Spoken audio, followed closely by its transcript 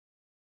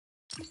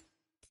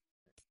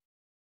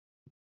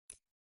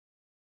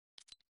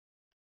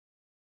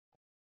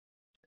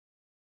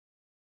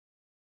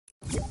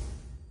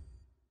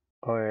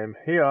I am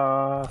here.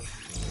 Alright,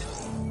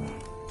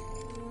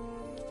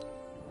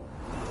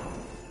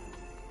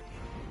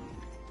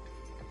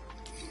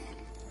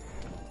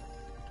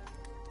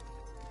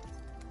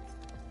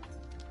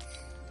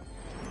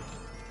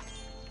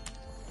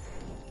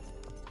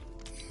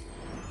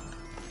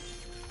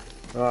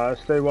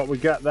 let's see what we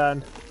get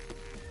then.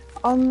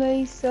 On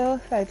the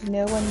sofa, do you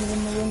know when you're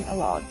in the Winter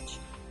Lodge?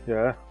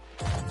 Yeah.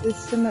 There's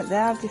something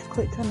there, I've just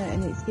clicked on it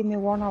and it's given me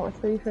 1 out of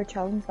 3 for a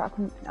challenge, but I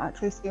couldn't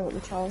actually see what the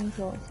challenge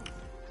was.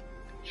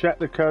 Check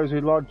the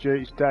Cozy Lodge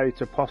each day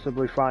to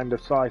possibly find a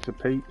slice of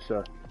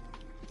pizza.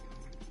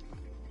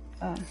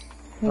 Oh,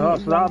 so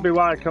that'll be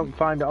why I couldn't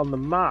find it on the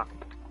map.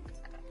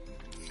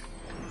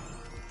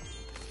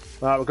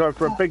 Right, we're going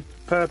for a big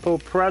purple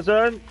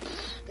present.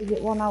 Is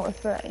it 1 out of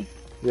 3?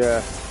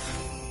 Yeah.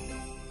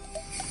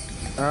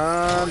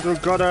 And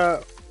we've got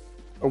a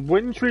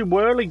wintry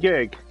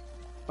whirligig.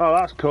 Oh,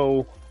 that's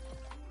cool.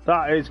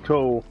 That is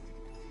cool.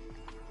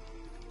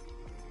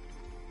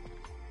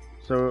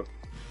 So...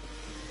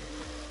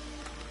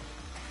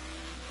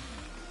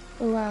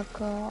 Oh, I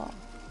got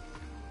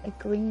a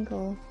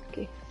Gringle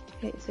gift.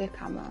 It's a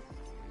camera.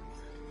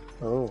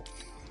 Oh.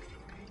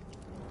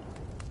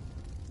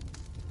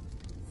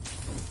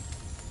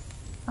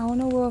 I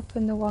want to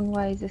open the one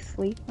where he's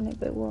asleep on it,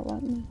 but it won't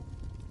let me.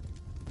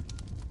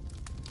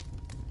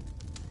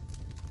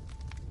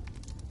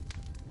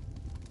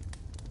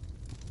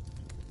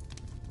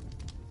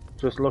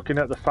 Just looking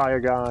at the fire,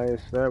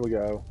 guys. There we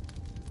go.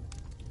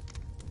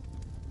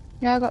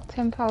 Yeah, I got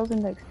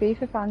 10,000 XP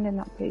for finding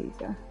that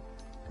pizza.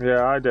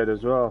 Yeah, I did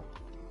as well.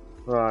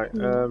 Right,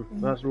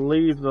 let's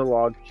leave the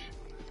lodge.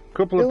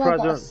 Couple of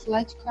presents. I got a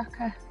sledge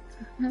cracker.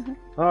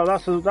 Oh,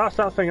 that's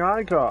that thing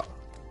I got.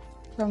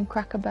 From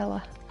Cracker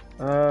Bella.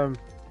 I've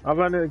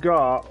only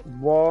got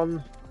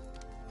one.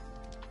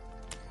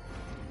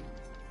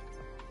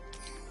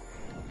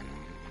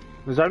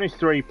 There's only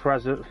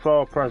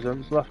 4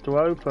 presents left to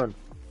open.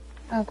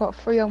 I've got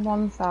 3 on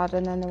one side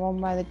and then the one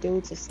where the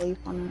dude's asleep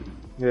on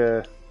it.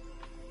 Yeah.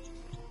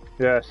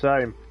 Yeah,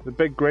 same. The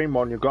big green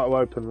one you've got to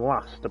open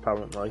last,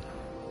 apparently.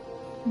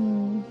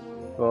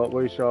 But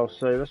we shall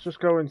see. Let's just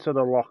go into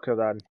the locker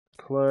then.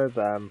 Clear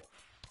them.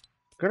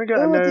 Gonna get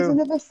a new...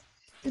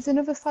 There's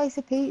another slice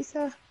of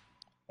pizza.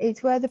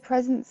 It's where the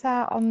presents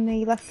are on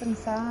the left-hand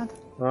side.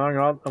 Hang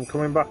on, I'm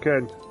coming back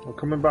in. I'm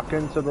coming back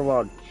into the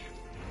lodge.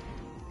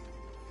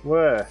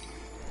 Where?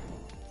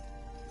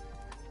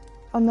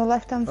 On the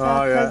left-hand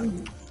side, yeah.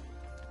 presents.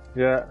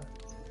 Yeah.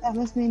 That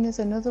must mean there's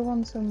another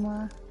one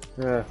somewhere.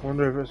 Yeah,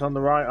 wonder if it's on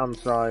the right-hand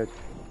side.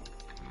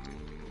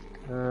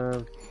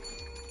 No,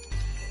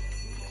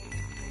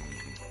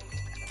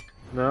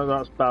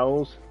 that's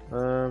Bells.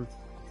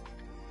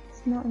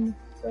 It's not in the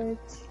fridge.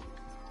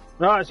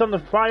 No, it's on the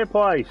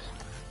fireplace.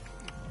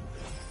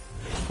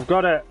 I've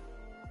got it.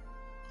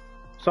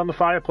 It's on the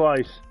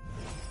fireplace.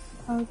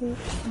 Oh, okay.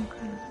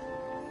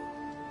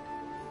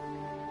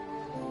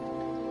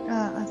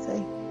 Ah, I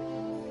see.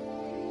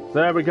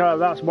 There we go.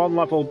 That's 1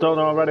 level done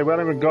already. We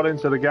haven't even got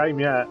into the game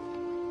yet.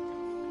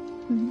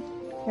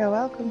 You're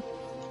welcome.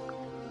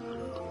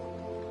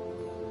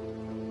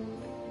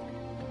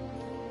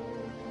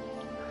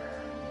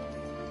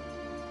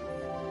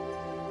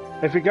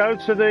 If you go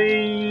to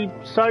the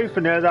sofa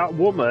near that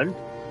woman,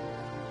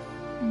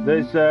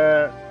 there's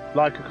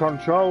like a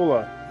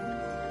controller.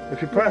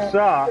 If you press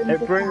that,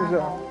 it brings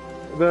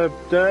the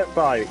dirt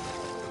bike.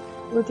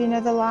 Well, do you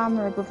know the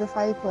llama above the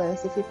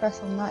fireplace? If you press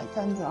on that, it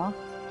turns off.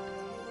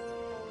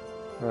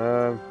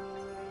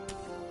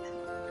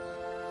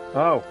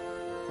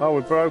 Oh,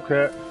 we broke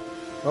it.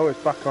 Oh, it's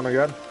back on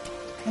again.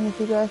 And if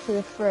you go to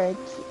the fridge,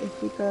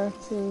 if you go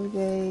to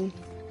the...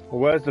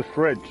 Well, where's the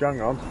fridge? Hang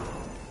on.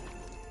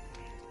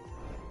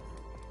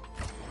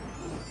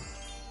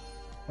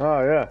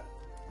 Oh, yeah.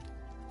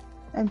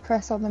 And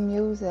press on the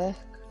music.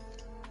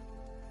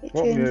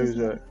 What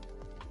music?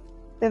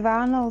 The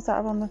vinyls that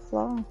are on the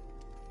floor.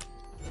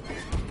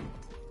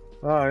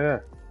 Oh, yeah.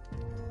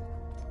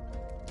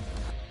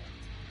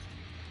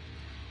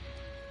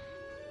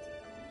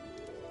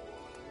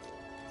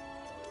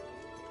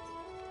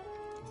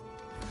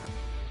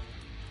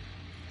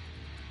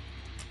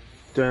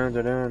 Dun,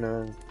 dun, dun,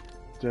 dun.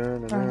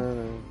 Dun, dun, dun,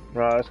 dun.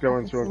 Right, let's go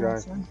into a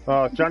game.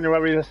 Oh,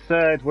 January the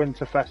 3rd,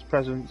 Winterfest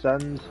presents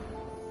ends.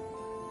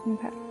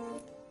 Okay.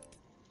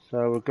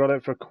 So we've got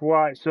it for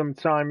quite some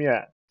time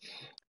yet.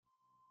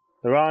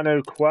 There are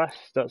no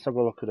quests. Let's have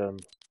a look at them.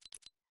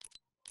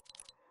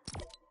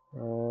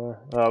 Oh,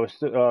 no, it's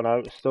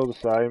still the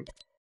same.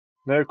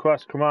 No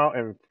quests come out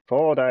in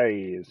 4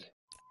 days.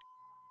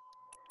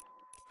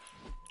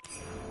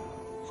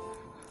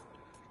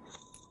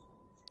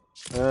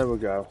 There we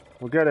go.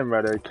 We're getting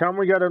ready. Can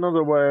we get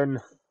another win?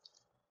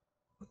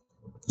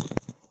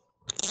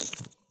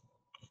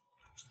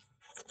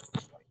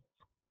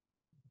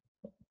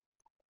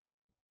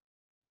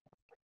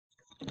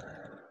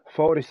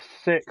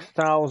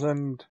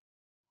 $46,000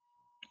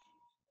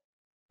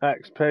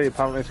 XP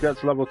apparently to get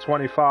to level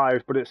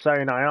 25, but it's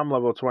saying I am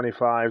level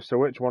 25, so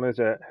which one is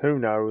it? Who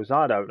knows?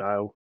 I don't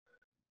know.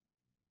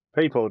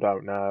 People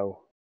don't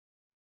know.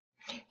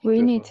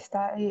 We need to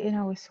start eating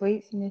our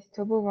sweets in this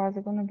tub, otherwise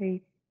they're gonna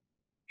be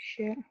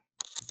shit.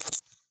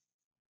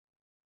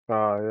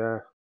 Oh yeah.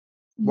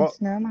 And What? the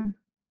snowman.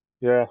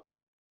 Yeah.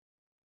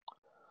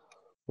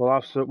 We'll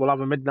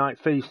have a midnight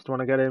feast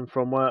when I get in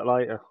from work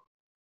later.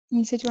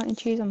 You said you wanted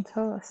cheese on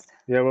toast.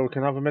 Yeah, well we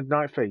can have a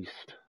midnight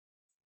feast.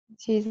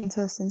 Cheese on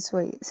toast and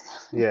sweets.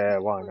 Yeah,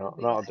 why not?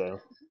 That'll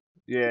do.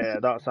 Yeah,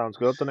 that sounds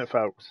good, doesn't it,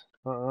 folks?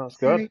 That's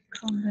good. Very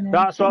combination.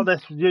 That's what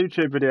this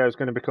YouTube video is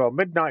going to be called.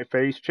 Midnight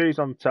Feast, cheese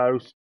on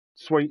toast,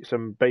 sweets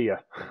and beer.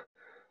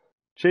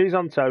 Cheese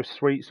on toast,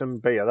 sweets and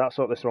beer. That's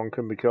what this one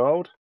can be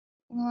called.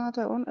 Well, I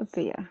don't want a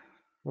beer.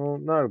 Well,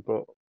 no,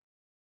 but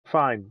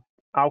fine.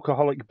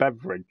 Alcoholic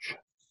beverage.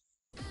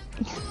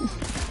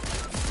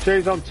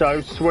 Cheese on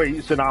toast,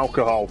 sweets and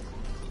alcohol.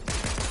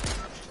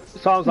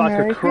 Sounds like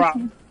Merry a crap.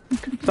 Christmas.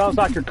 Sounds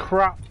like a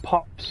crap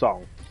pop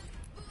song.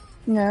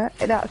 No,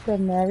 that's a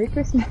Merry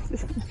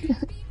Christmas.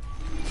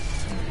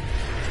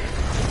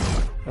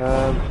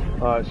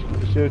 Alright,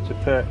 shoot to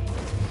pick.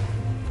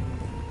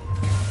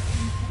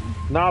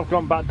 Now I've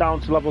gone back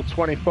down to level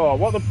 24.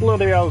 What the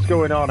bloody hell's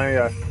going on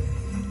here?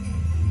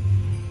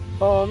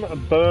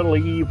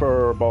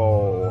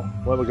 Unbelievable.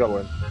 Where are we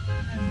going?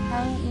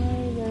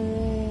 Apparently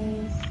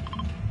there is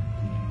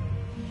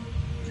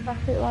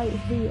traffic light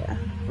here.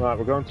 Right,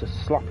 we're going to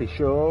Sloppy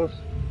Shores.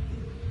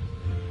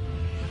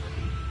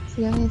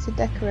 So you need to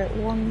decorate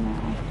one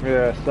now.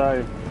 Yeah,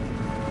 same.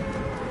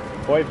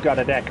 We've got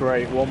to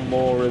decorate one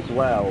more as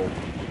well.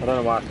 I don't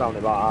know why I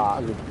sounded like that.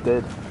 I just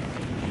did.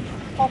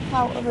 Pop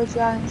out of a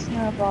giant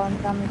snowball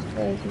and damage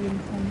players with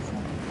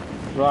intention.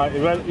 Right,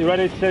 you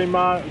ready to see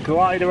my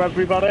glider,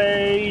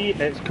 everybody?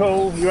 It's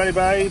cool. You ready,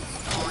 babe?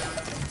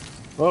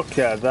 Look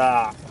at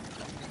that.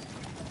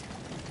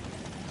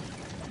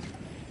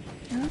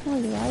 I don't know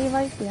why you're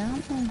right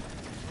behind me.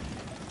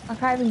 I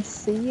can't even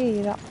see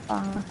you that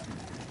far.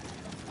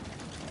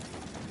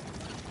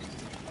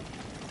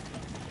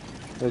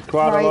 There's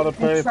quite a lot of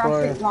people. The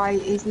traffic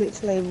light is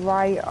literally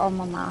right on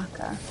my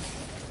marker.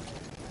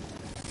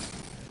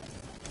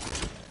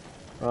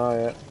 Oh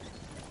yeah.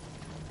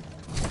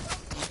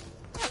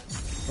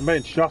 I'm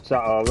being shot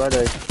at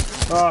already.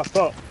 Oh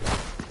fuck.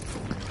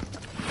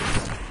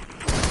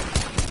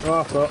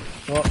 Oh fuck.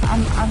 What?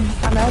 I'm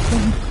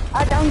helping.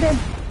 I downed him.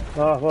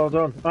 Oh, well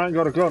done. I ain't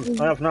got a gun.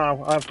 I have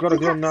now. I've got a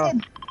gun now.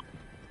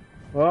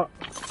 What?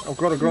 I've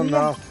got a gun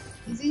now.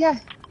 Is he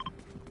here?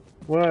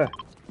 Where?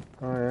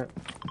 Oh yeah.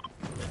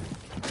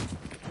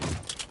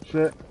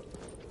 Shit.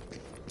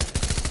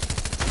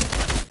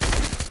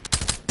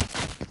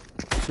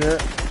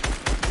 Shit.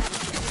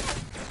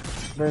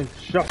 Being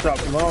shot at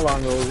from all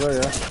angles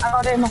here. I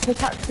got him, I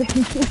pickaxed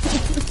him.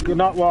 Good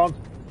not one.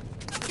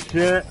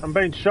 Shit, I'm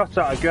being shot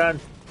at again.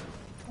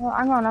 Well,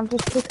 hang on, I've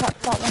just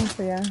pickaxed that one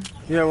for you.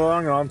 Yeah, well,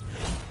 hang on.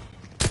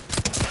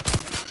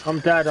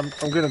 I'm dead. I'm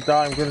gonna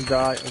die. I'm gonna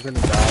die. I'm gonna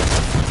die.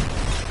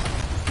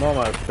 I'm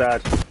almost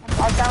dead.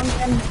 I downed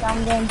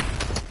him.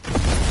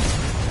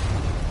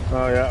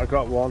 Oh yeah, I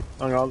got one.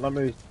 Hang on, let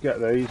me get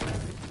these.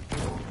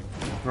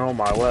 Oh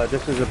my word,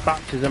 this is a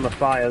baptism of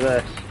fire,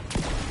 this.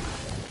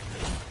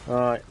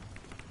 Alright.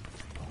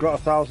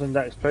 Got 1,000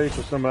 XP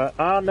for somewhere.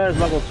 And there's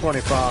level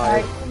 25.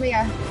 Right, come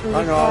here.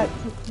 Hang on.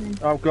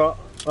 I've got...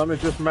 Let me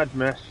just med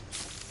mist.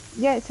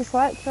 Yeah, it's a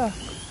selector.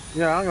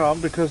 Yeah, hang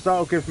on, because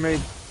that'll give me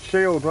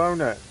shield,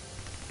 won't it?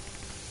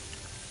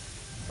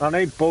 I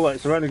need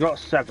bullets, I've only got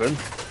 7.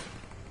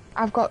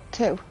 I've got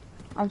 2.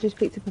 I've just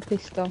picked up a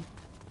pistol.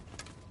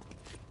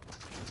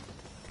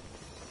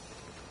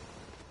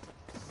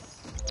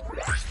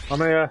 I'm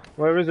here.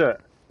 Where is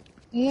it?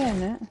 Yeah,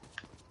 isn't it?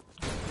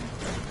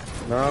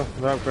 No, I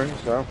don't think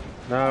so.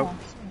 No.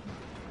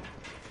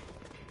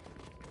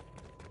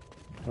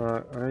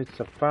 Right, I need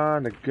to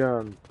find a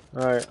gun.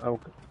 Right,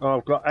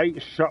 I've got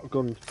 8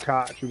 shotgun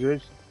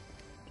cartridges.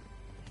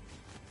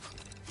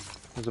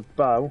 There's a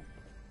bow.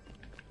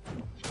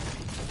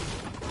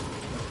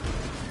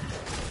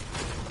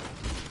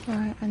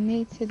 Right, I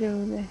need to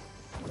do this.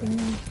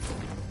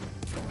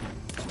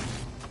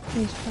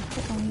 These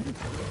traffic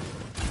lights.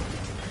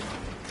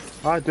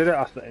 I did it,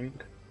 I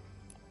think.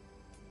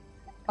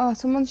 Oh,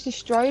 someone's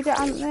destroyed it,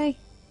 haven't they?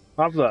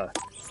 Have they? Yeah,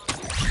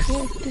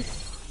 it's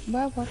just...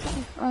 Where was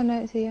it? Oh no,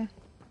 it's here.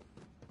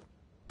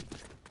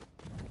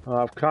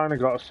 I've kind of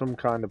got some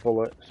kind of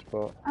bullets,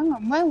 but... Hang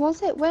on, where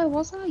was it? Where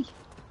was I?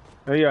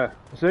 Here.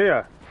 It's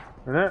here.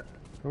 Isn't it?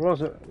 Where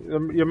was it?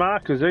 Your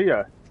marker's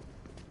here.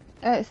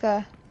 Oh, it's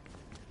there.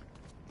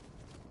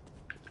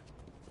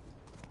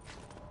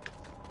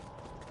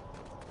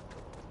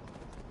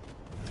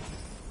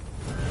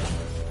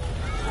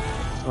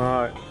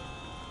 Right.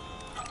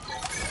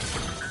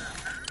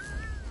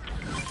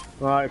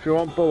 Right, if you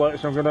want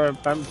bullets, I'm going to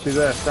empty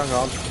this. Hang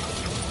on.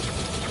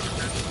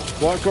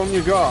 What gun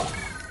you got?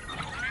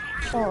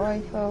 Short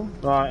rifle.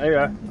 Right,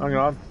 here. Hang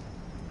on.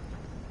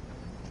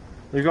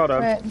 You got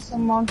him? Wait, there's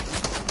someone.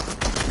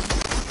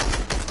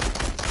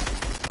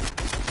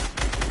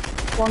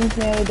 One's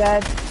nearly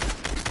dead.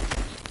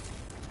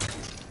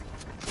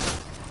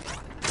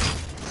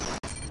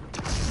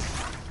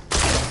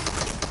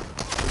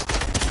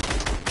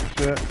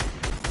 shit.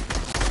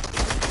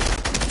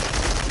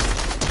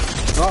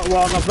 Not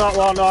one, I've not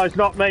one, no, it's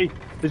not me.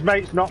 His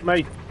mate's not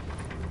me.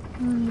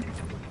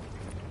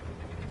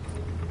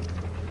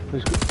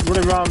 He's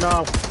running around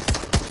now.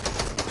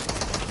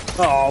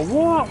 Oh,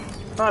 what?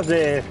 That's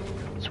it.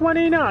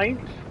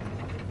 29th?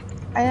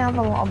 I have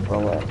a lot of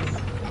bullets.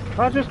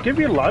 I'll just give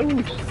you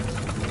loads.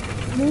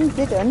 No, you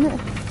didn't.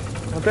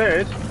 I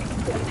did.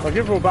 I'll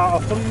give you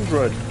about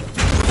 100.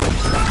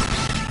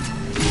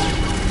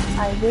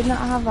 I did not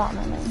have that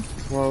many.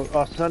 Well,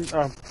 I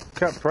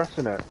kept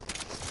pressing it.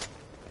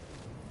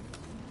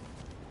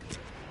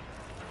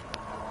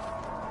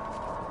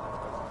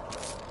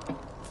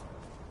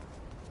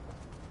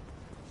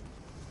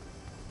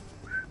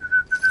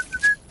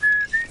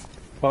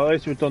 Well, at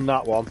least we've done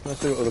that one. Let's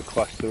see what other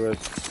quest there is.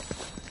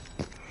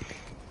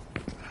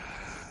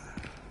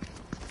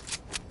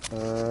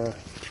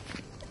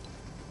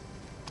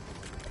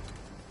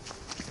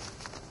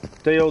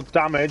 Deal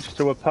damage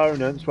to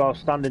opponents while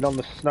standing on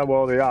the snow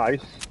or the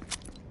ice.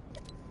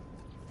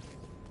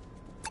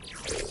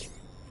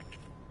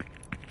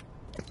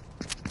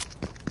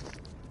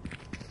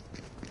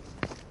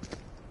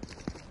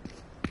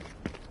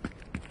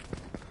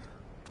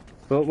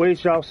 But we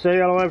shall see.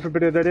 Hello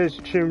everybody that is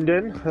tuned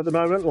in at the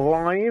moment,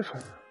 live.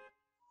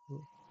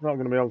 Not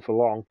going to be on for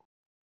long.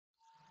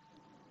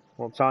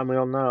 What time are we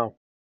on now?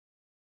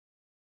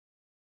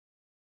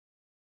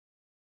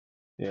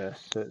 Yes,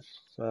 it's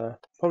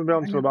probably be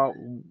on to about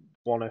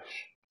 1ish.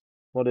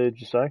 What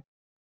did you say?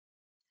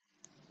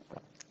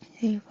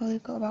 You've probably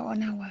got about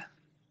 1 hour.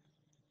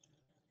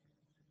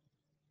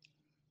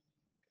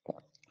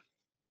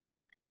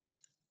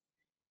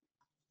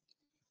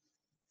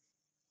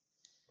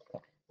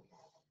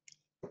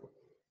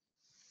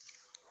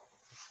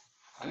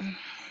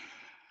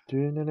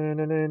 Ding a ling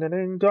a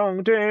ling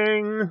dong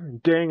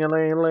ding, ding a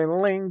ling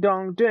ling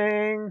dong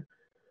ding.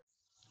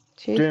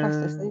 She's fast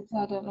asleep, so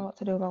I don't know what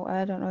to do about her.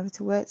 I don't know whether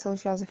to wait till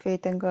she has a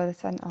feed, then go to the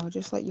tent, or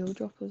just let you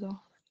drop us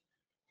off.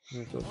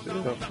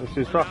 If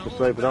she's fast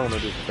asleep, I don't want to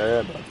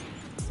disturb her.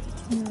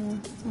 No.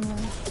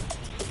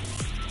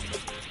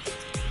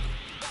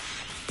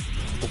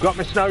 I've got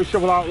my snow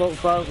shovel out, look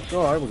folks.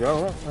 Oh, here we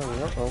go. Look. There we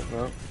go. Oh,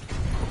 no.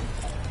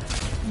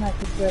 Might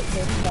just wait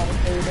till she's had a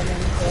feed and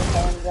then go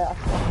home and get a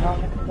down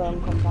and go and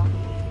come back.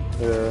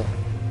 Yeah.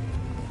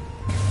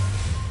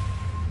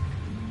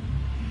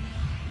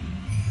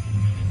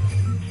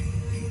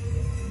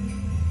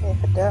 If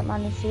I don't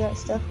manage to get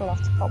stuff, we'll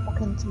have to pop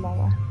back in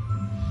tomorrow.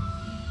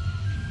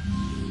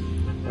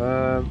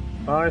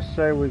 I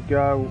say we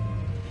go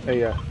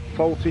here.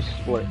 Faulty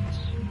splits.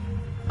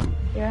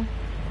 Yeah?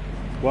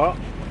 What?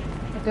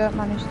 If I don't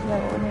manage to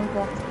get it,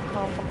 we'll have to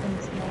pop back in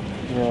tomorrow.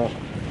 Yeah.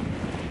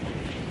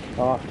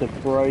 I'll have to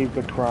brave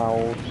the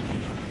crowds.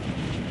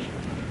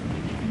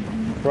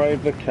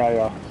 Brave the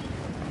chaos.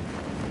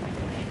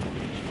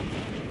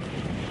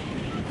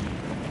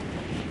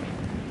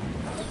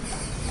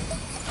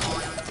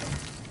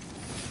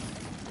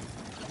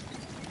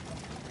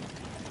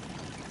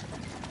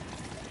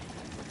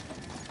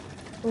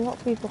 A lot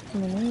of people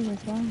coming in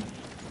as well.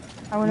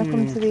 I want to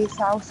come to these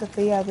houses up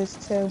here, there's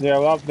 2. Yeah,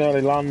 well, I've nearly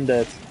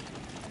landed.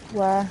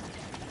 Where?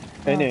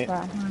 In it.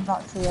 Right, I'm coming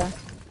back to you.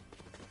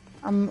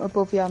 I'm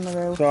above you on the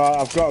roof. So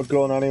I've got a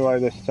gun anyway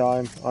this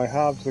time. I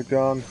have the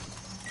gun.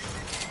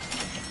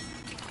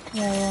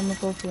 Yeah, well, I'm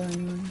above you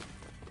anyway.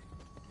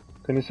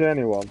 Can you see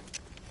anyone?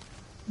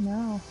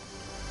 No.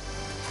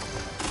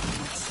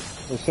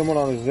 There's someone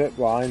on a zip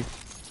line.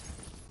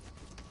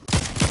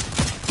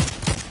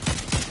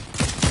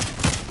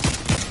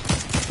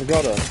 We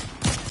got her.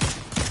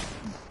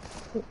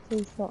 Put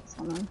 2 shots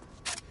on him.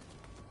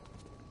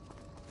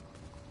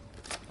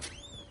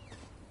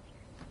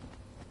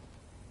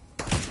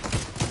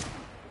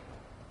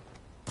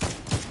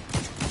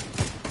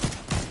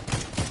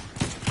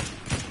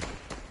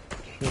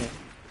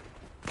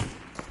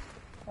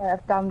 Yeah,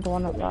 I've damned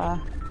one up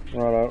there.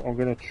 Right, I'm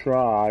gonna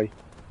try.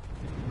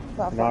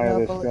 But I've Now got no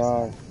this bullets guy.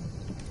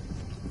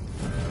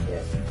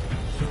 left.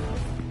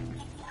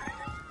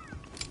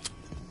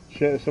 Shit,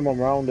 there's someone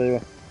round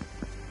here.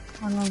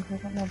 Hang on, 'cause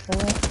I've got no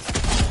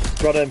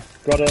bullets. Got him,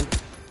 got him.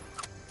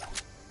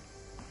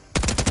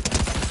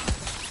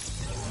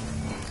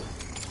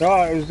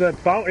 Oh, it was a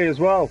bounty as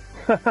well.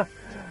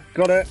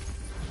 Got it.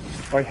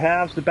 I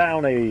have the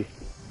bounty.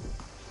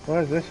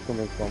 Where's this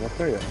coming from? I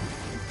see it.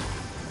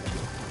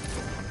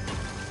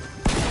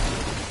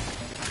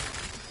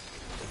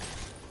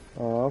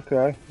 Oh,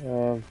 okay.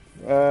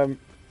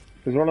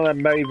 There's one of them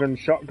Maven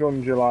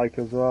shotguns you like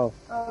as well.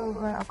 Oh,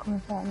 right, I'll come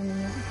and find in a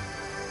minute.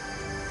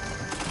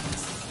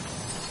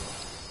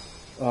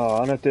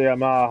 Oh, and a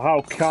DMR.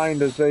 How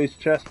kind has these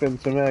chests been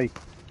to me?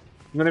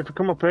 And then if you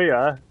come up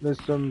here,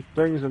 there's some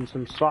things and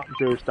some slap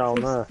juice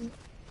down there.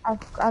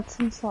 I've had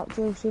some slap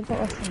juice, you've got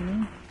less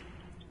than me.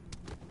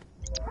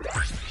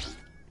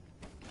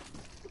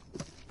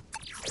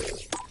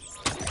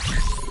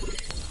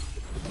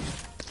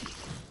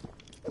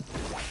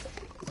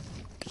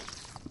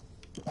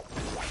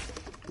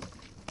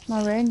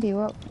 My reindeer,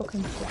 what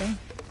fucking today?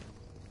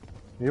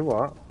 You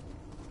what?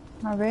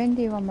 My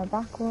reindeer on my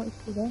back, what is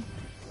today?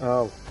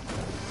 Oh.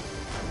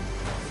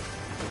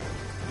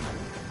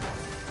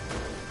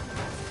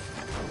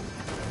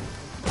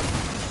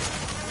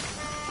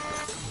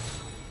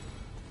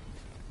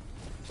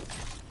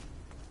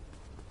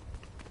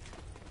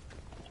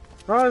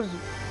 There's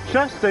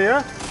chest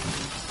here.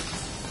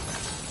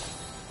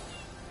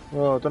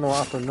 Oh, I don't know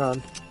what happened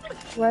then.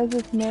 Where's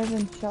this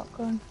Maven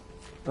shotgun?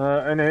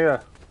 In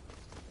here.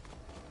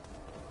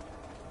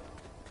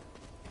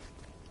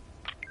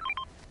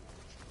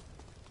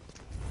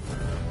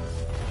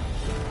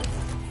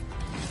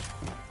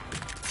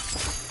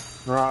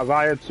 Right, I've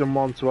hired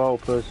someone to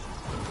help us.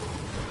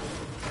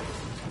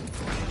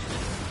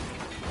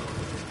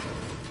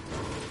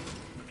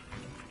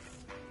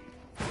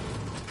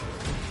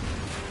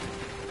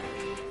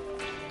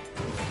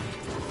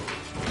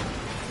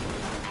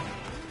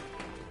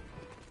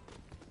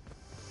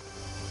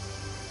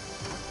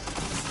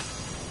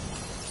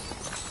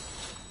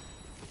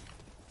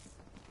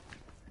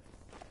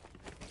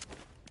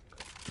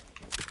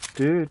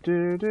 Do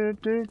do do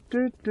do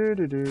do do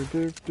do do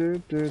do do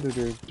do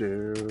do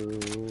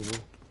do.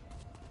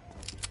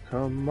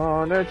 Come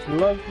on, it's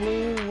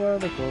lovely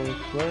weather for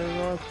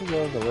swearing on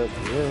together with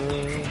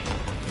you.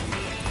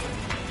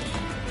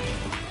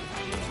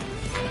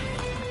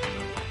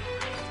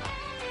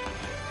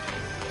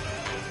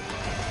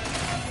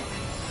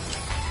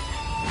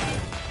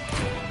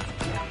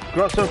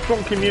 Got some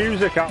funky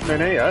music happening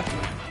here.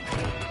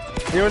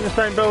 You in the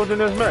same building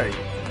as me?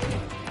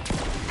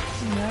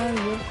 No,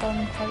 you've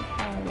gone quite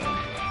far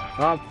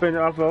away.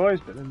 I've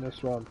always been in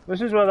this one.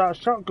 This is where that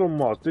shotgun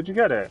was. Did you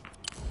get it?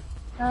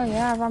 Oh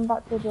yeah, I ran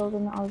back to the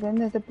building that I was in.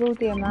 There's a blue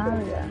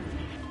DMR there.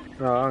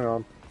 Oh, hang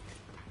on.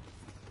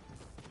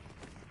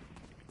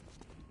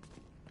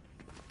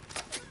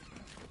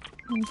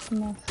 And some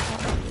more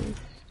statues.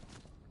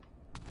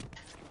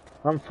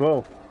 I'm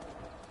full.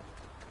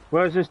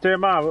 Where's this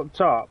DMR up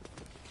top?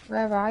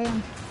 Where I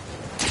am.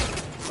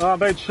 Oh, I'm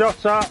being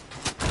shot at.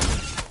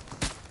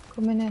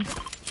 Coming in.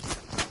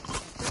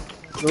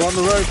 They're on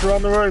the roof, they're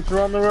on the roof,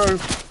 they're on the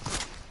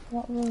roof.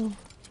 What roof?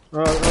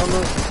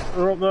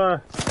 They're up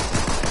there.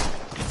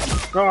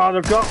 Oh,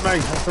 they've got me.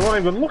 They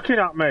weren't even looking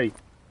at me.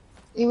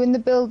 Are you in the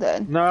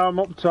building? No, I'm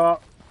up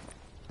top.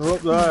 They're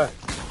up there.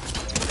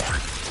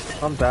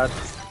 I'm dead.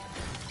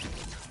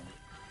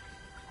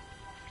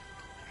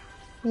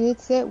 You did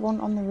say it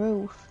wasn't on the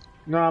roof.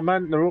 No, I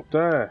meant they're up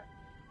there.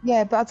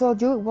 Yeah, but I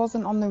told you it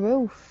wasn't on the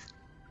roof.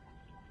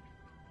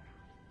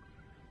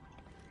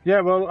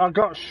 Yeah, well, I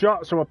got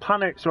shot, so I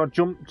panicked, so I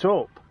jumped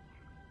up.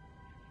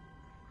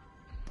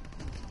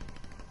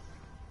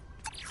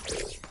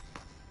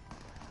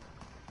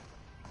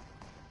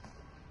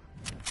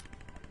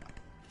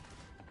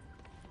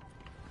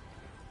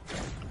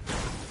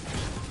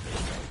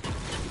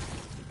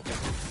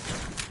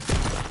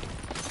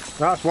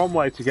 That's one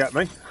way to get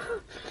me.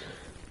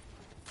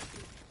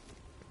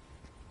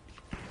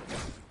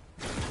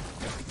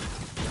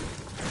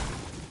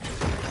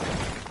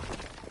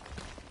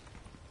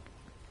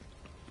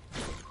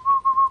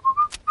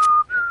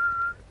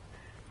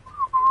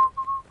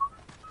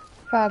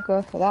 If I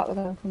go for that, they're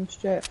going to come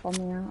straight for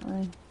me, aren't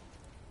they?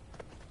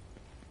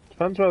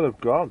 Depends where they've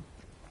gone.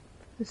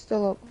 They're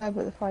still up there,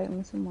 but they're fighting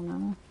with someone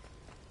else.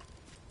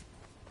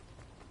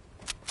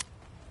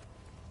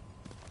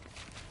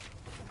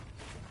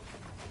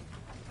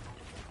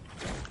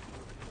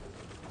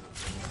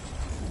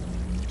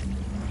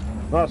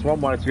 That's one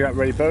way to get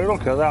rebooted.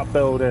 Look at that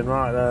building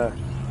right there.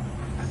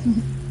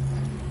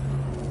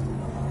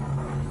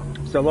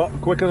 It's a lot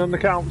quicker than the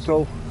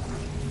council.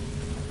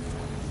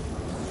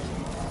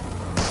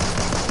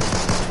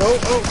 Oh,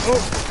 oh,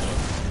 oh!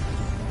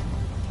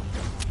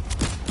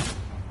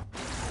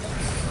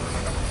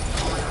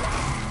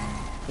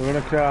 We're in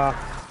a car.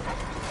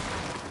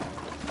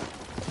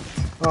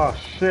 Oh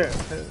shit.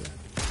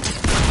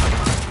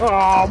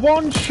 Oh,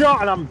 one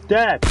shot and I'm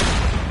dead.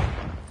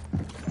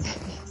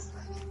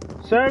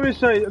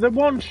 Seriously, the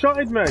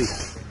one-shotted me.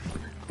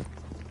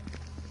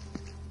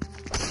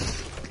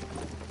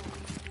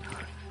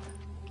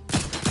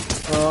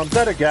 Oh, I'm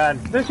dead again.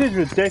 This is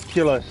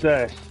ridiculous,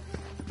 this.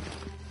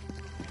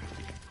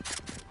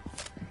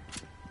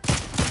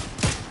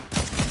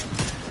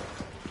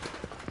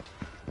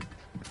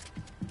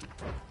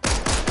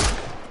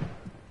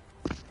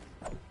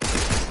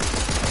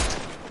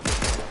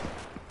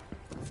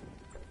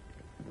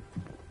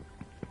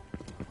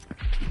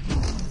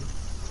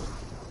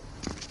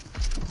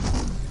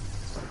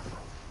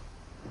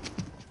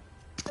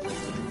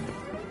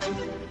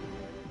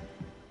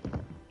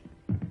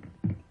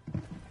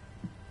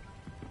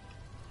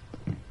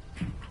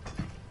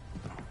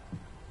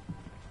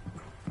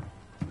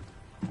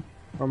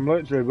 I'm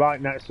literally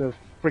right next to a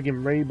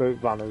friggin' reboot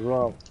van as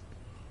well.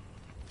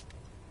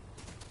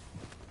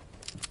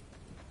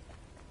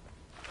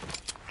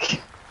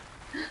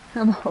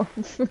 I'm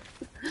off.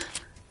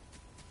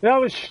 That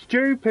was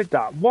stupid,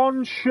 that.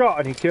 One shot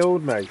and he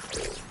killed me.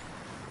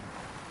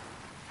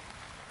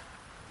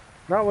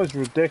 That was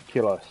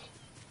ridiculous.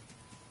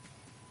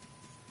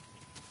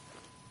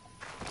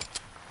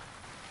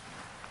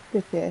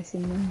 They're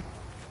chasing me.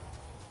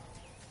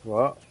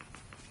 What?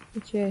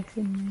 They're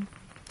chasing me.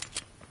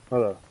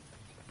 Hello.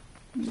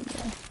 Yeah.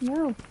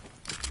 No.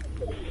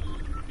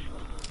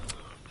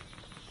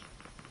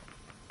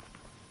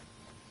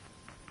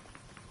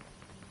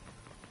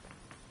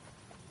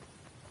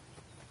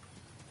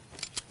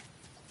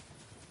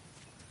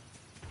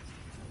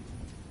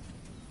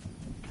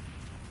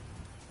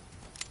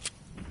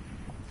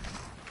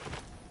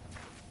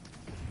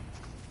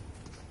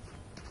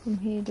 Come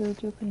here,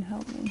 dude, you can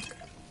help me.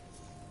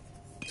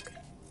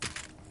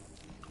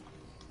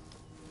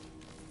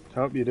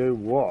 Help you do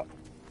what?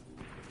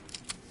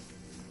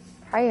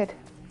 Hired.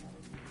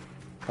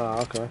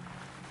 Ah, okay.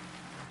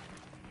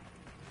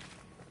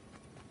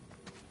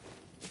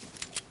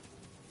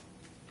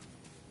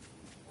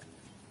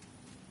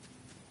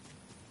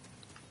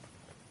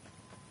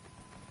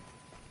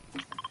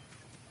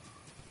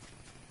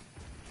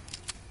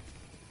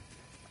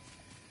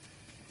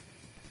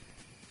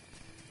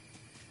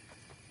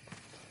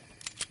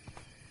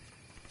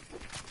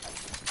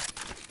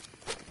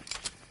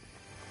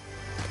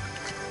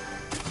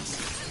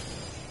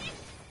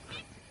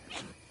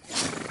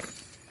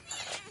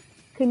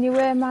 Can you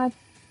wear my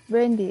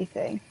reindeer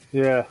thing?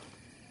 Yeah.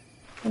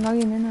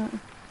 Annoying, innit?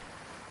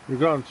 You're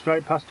going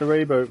straight past the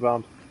reboot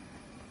van.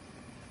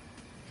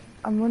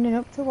 I'm running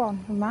up to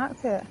one. I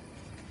marked it.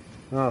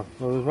 Oh,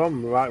 well, there's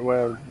one right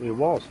where he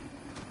was.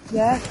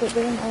 Yeah, but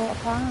there isn't a lot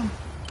of time.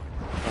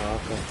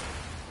 Oh, okay.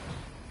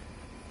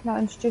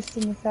 Nothing's just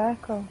in the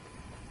circle.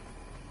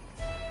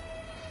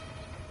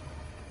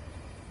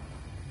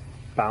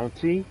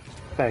 Bounty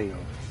failed.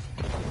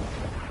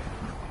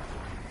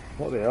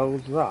 What the hell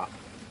was that?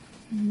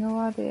 No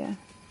idea.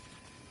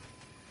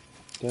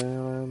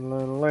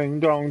 Ding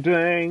dong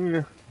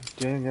ding.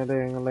 Ding a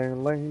ding a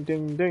ling ling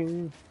ding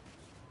ding.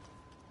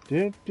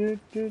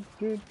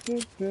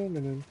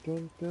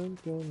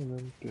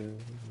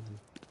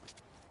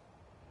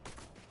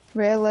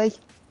 Really?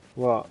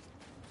 What?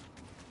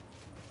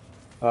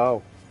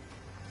 Oh.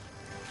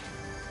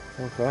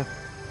 Okay.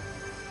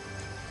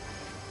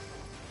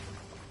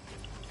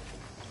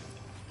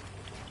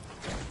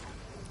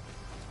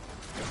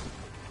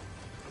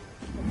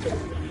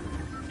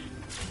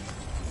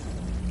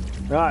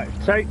 Right,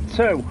 take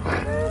two.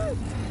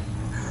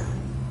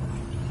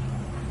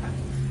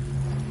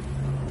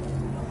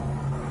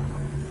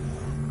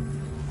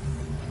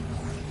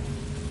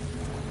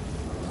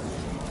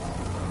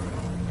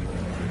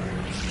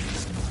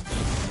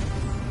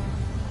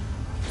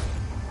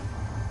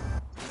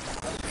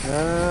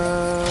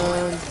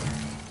 And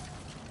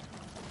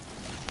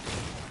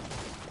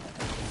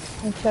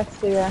I'm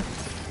Chester, yeah.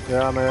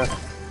 yeah, I'm here.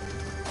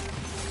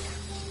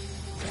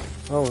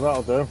 Oh,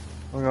 that'll do.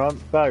 Hang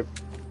on, babe.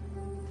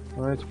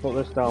 I need to put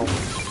this down.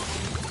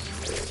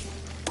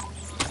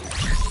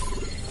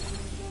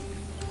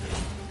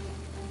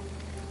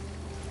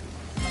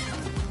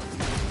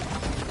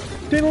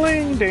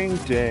 Ding ding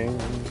ding.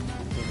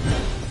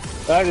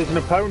 Hey, there's an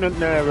opponent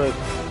near us.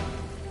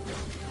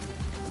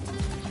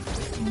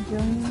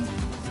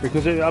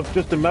 Because I've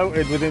just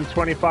emoted within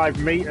 25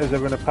 metres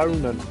of an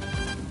opponent.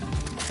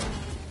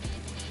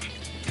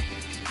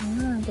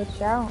 Good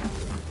shout.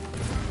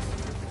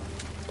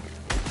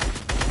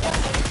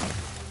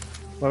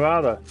 Where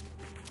are they?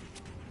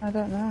 I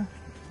don't know.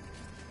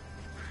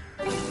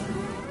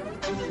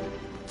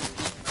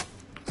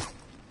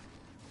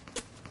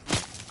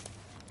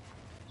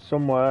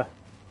 Somewhere.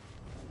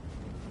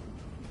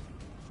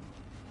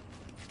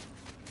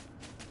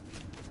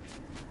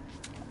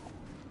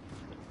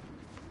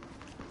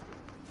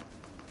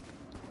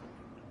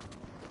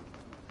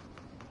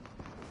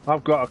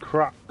 I've got a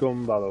crap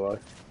gun, by the way.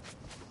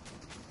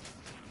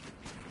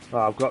 Oh,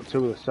 I've got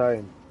two of the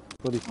same.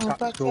 Bloody I've got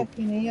tactical. Tech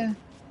in here.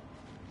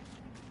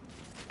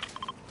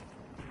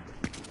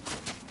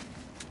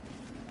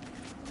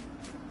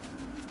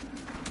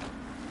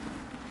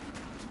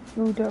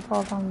 Ooh, don't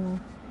fall down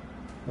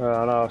there.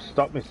 I know,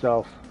 stop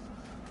myself.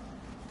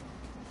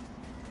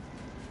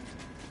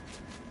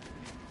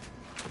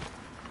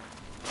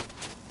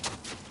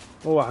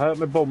 Oh, I hurt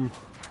my bum.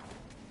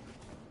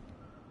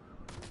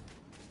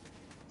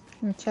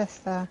 My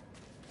chest there.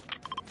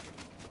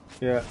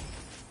 Yeah.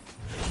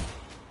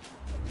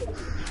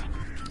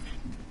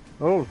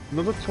 Oh,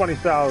 another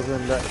 20,000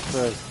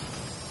 XP.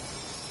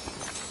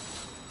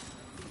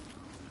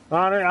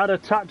 And it had a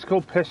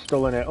tactical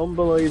pistol in it,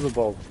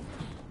 unbelievable.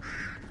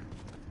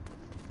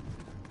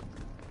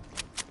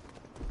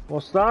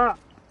 What's that?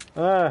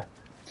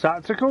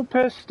 Tactical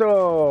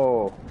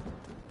pistol!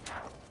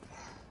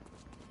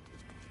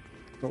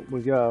 Up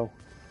we go.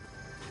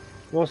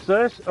 What's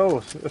this?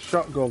 Oh, a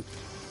shotgun.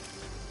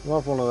 We'll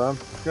have one of them.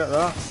 Get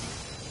that.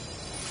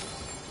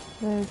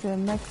 There's a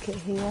medkit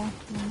here.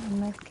 A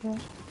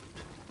medkit.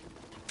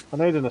 I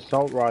need an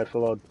assault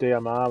rifle or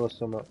DMR or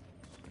something.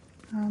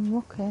 I'm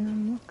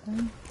looking.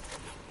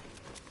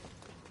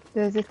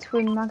 There's a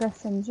twin mag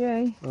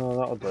SMG. Oh,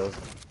 that'll do.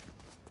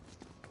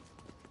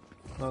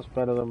 That's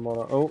better than what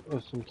I... Oh,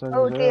 there's some things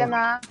Oh, here.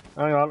 DMR.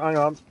 Hang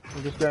on.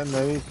 I'm just getting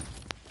these.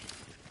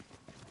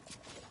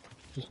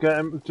 Just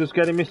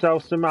getting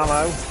myself some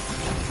ammo.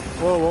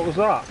 Whoa, what was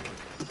that?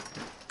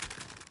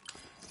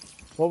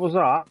 What was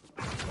that?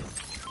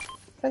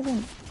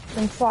 Present.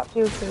 Some swap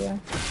you for you.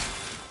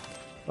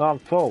 Oh, I'm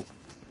full.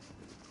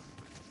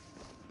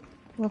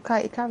 Well,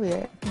 can't you carry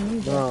it? You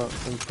need No, it.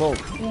 I'm full.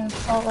 Yeah,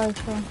 assault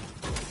rifle.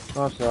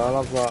 That's right,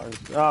 I'll have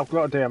that. Oh, I've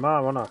got a DMR,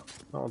 haven't I?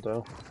 That'll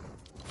do.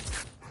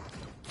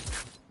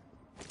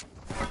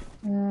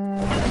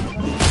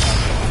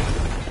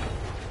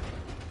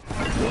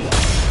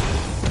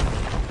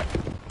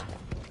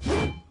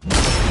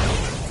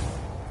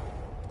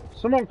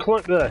 Someone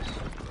click this.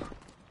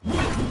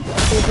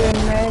 You're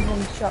doing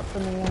Raven shot for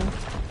me, yeah.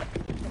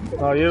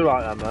 Oh, you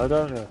like them though,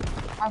 don't you?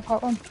 I've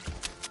got one.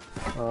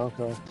 Oh,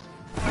 okay.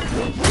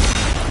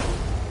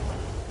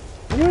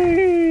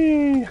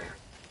 Whee!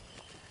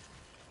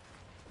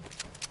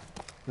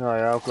 Oh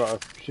yeah, I've got a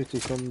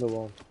shitty thunder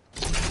one.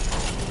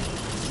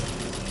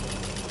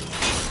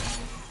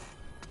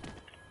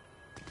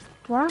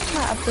 Why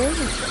can't I build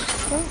this?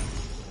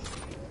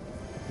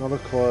 Not a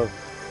clue.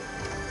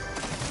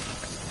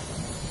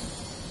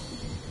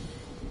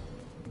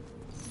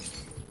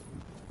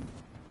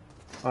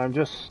 I'm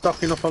just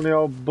stocking up on the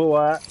old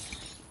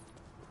bullets.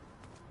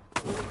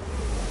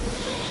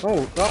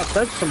 Oh, that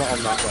said something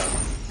on that then.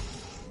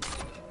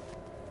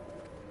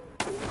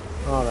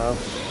 Oh no.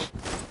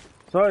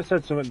 Thought it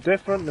said something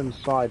different than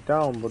slide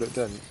down, but it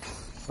didn't.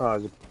 Oh,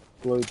 there's a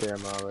blue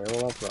DMR here.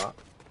 We'll have that.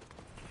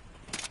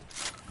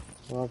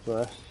 We'll have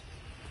this.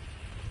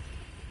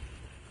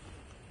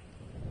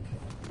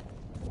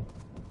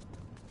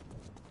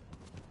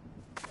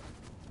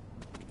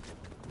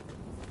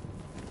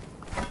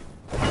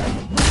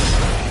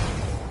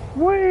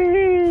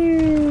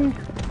 Whee!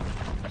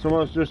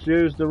 Someone's just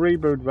used the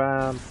reboot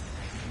van.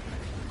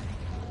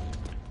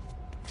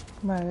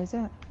 Where is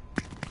it?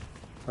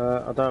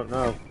 I don't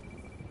know.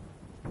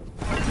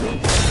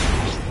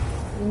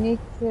 You need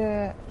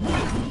to...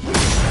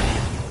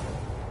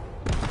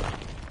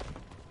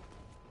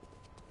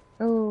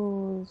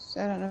 Oh,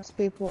 I don't know if there's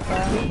people up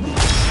there.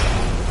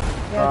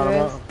 Yeah,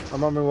 there is.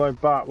 I'm on my way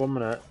back, 1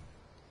 minute.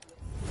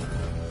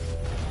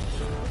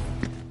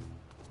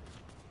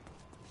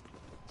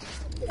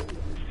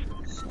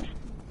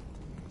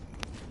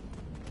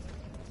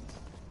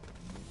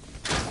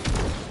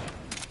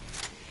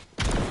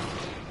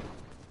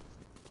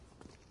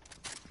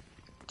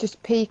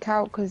 Just peek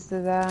out because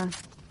they're there.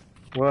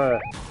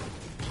 Where?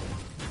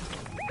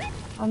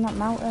 On that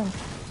mountain.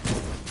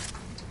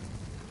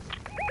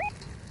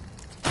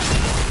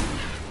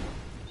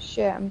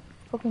 Shit, I'm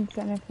fucking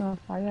setting everything on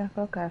fire.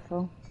 Go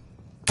careful.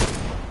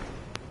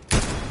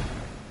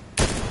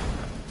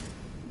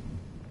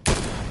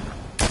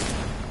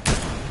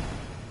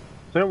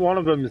 I think one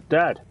of them is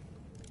dead.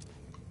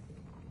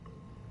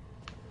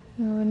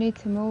 No, we need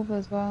to move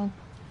as well.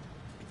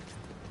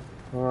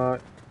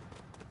 Alright.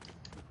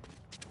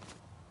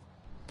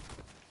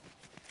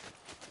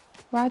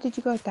 Why did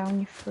you go down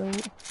your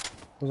throat?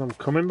 Because I'm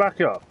coming back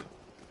up.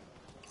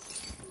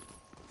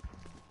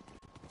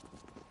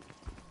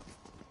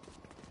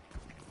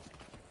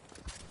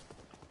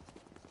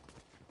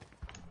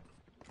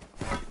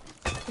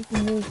 You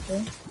can move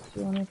this if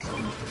you wanted to.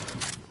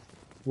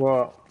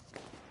 What?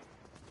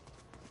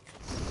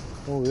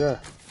 Oh yeah.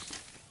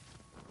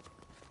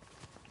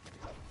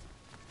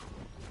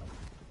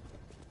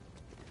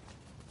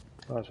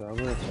 Actually, I'm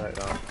gonna take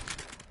that.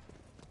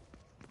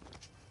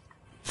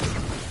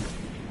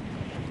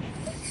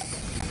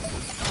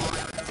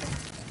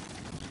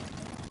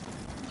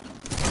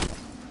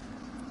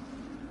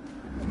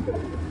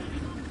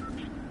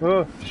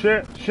 Oh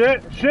shit!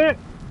 Shit! Shit!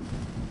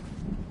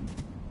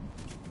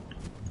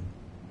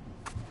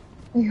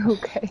 Are you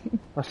okay?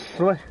 I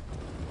slid.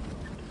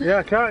 Yeah,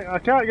 I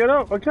can't get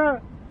up. I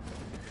can't.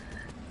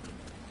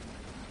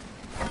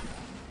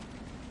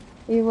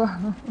 You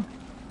are.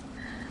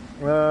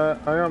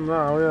 I am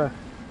now. Yeah.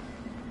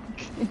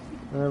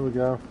 There we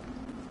go.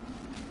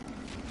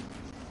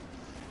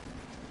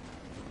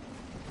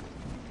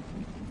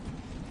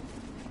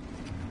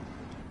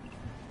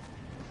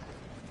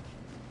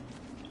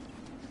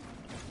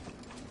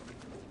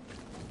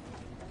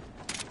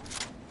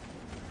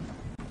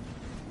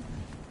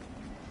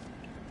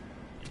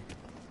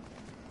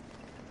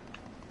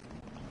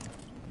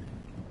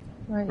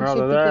 Right, you Right, should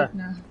they're be there. good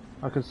now.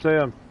 I can see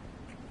them.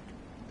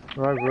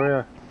 Right over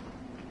here.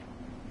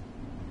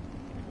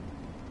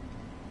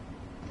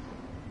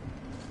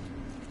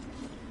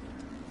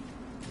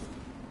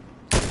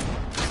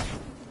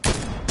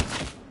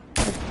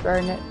 Let's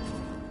burn it.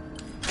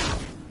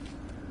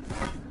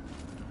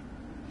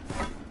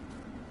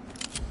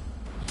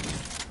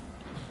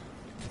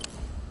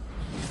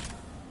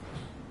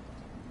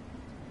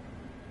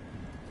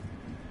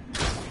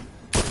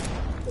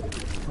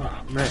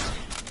 Oh, man.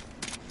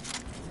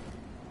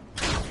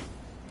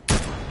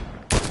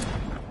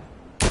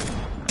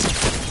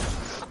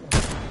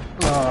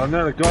 Oh, I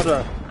nearly got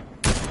her.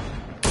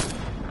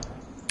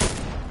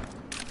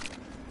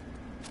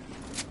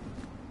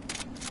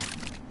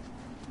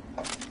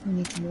 We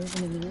need to move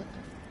in a minute.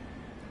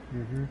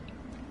 Mhm.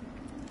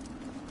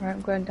 Right,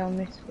 I'm going down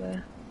this way.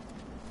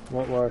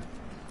 What way?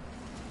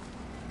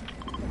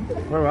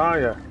 Where are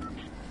you?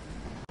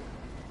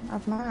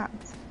 I've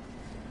marked.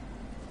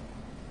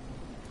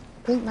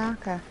 Pink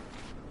marker.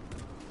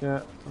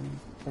 Yeah, I'm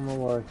on my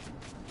way.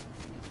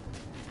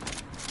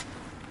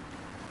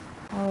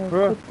 Oh,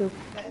 Huh? could do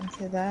get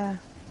into there.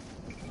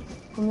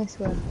 Come this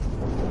way.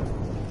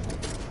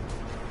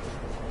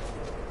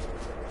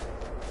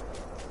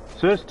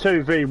 So there's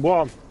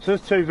 2v1. So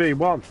there's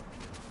 2v1.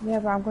 Yeah,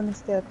 but I'm gonna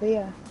stay up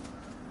here.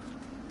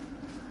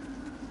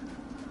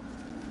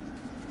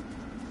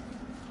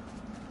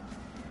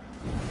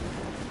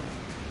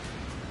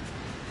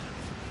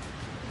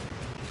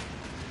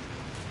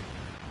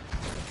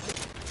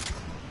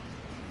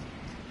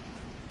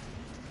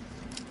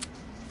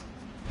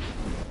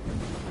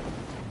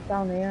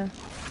 Down here.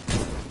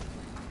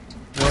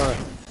 Right.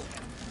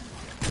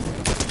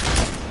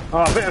 Oh,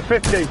 I hit a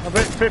 50. I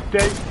hit 50.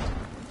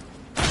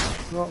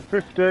 Not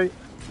 50.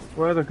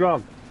 Where are they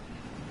gone?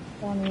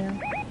 Down here.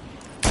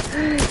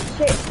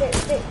 Shit.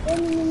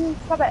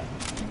 Stop it.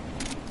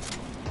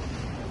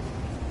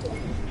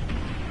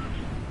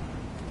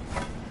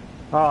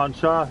 Oh, and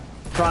try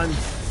and...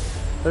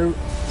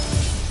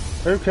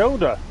 Who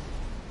killed her?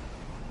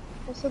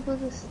 What's up with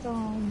the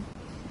storm?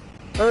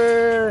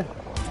 Hey!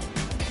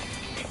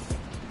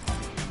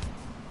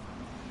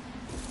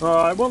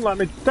 Oh, it won't let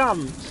me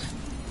dance.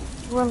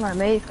 It won't let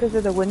me, it's because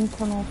of the wind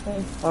tunnel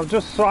thing. I'm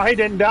just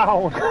sliding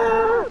down.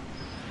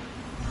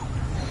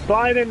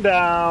 Sliding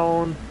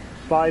down.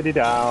 Sliding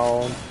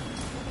down.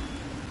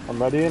 I'm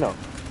ready enough.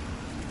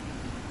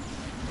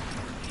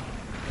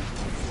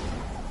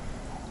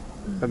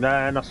 And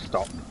then I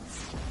stop.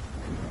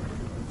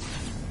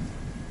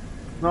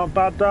 Not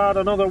bad, Dad.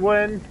 Another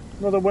win.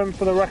 Another win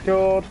for the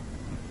record.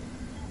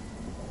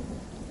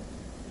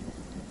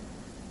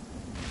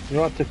 You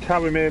had to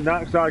carry me in that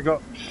because I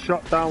got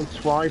shot down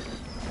twice.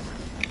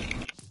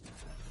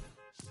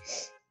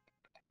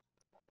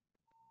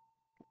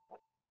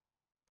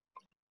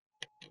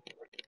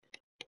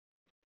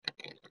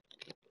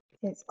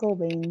 It's cool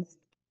beans.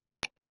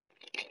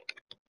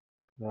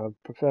 No, I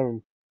prefer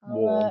them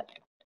warm.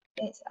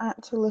 It's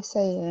actually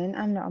saying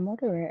I'm not a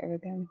moderator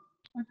again.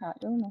 I can't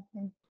do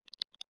nothing.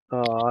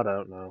 Oh, I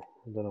don't know.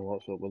 I don't know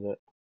what's up with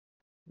it.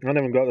 I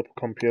haven't even got the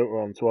computer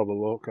on to have a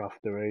look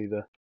after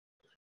either.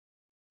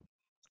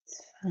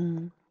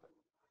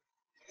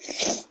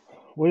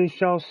 We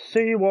shall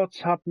see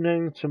what's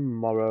happening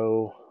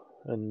tomorrow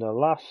in the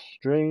last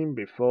stream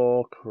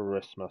before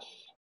Christmas.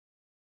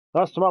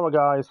 That's tomorrow,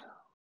 guys.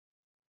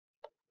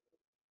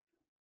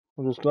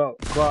 We've just got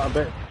quite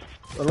a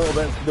little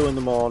bit to do in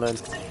the morning.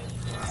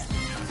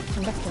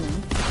 In the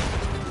afternoon.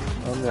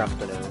 In the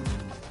afternoon.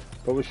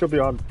 But we should be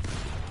on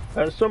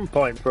at some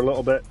point for a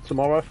little bit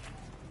tomorrow.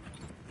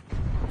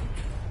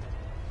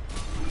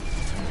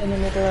 In the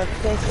middle of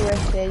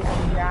KCSD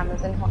and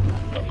dramas and hot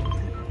chocolate.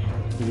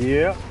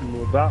 Yeah,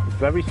 that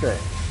very thing.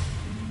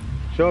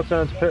 Short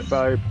turn to pit,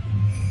 babe. I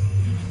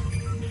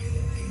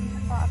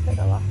thought I picked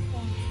the last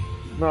one.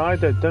 No, I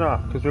did, didn't I?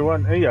 Because we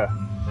went here,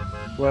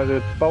 where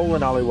the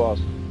bowling alley was.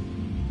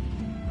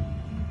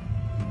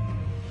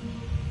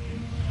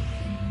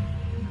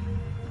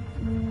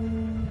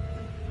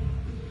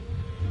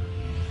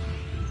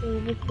 See,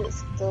 this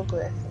bit's still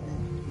great for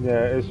me.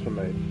 Yeah, it is for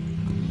me.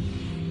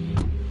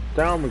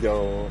 Down we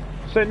go.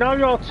 So now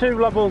you're 2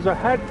 levels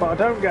ahead, but I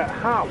don't get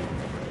how.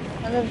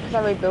 I know because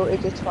I rebuilt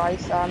it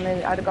twice, so I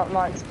mean, I'd have got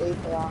more XP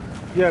for that.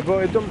 Yeah,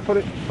 but it doesn't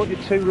put you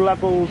 2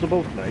 levels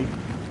above me. I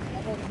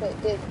don't think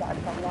it did, but I'd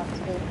have got more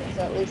XP for it,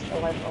 so at least a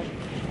level.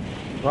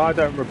 Well, I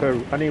don't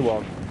reboot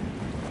anyone.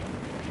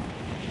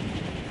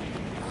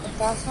 If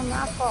that's not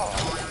my fault.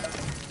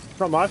 It's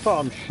not my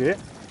fault I'm shit.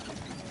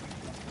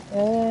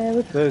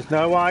 Yeah, There's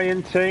no I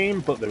in team,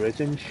 but there is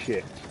in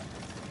shit.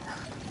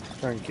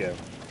 Thank you.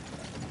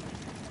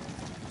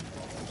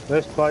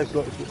 This place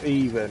looks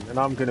even, and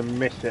I'm gonna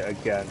miss it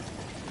again.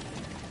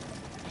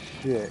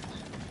 Shit.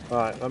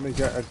 Right, let me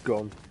get a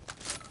gun.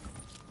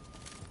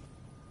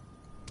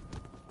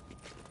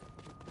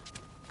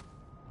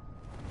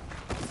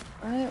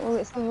 Right, well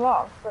it's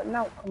unlocked, but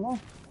now come on.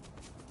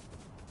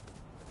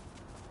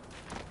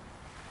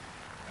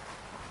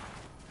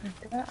 I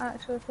don't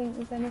actually think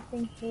there's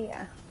anything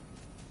here.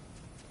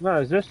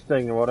 No, it's this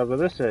thing or whatever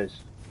this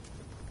is.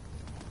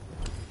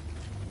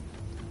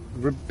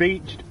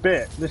 Beached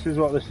bit. This is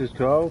what this is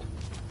called.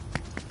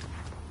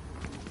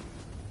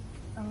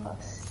 Oh,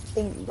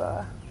 stink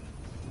bar.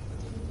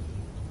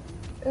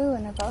 Ooh,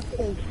 and I got a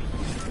key.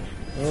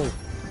 Oh.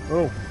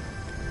 I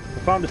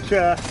found a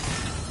chair.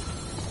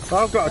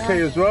 I've got a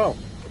key as well.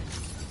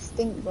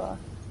 Stink bar.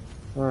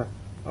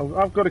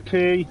 I've got a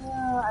key.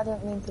 Oh, I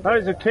don't mean to.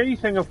 There's a key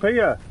thing up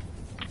here.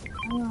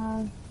 Hang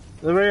on.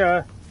 They're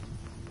here.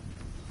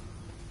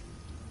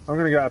 I'm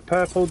gonna get a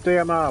purple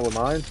DMR with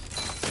mine.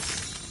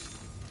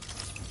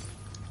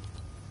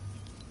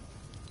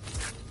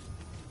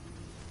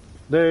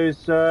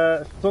 There's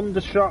a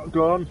thunder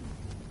shotgun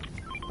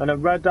and a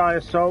red eye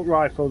assault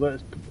rifle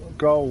that's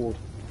gold.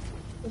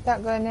 Is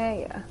that going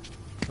near you?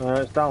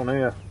 It's down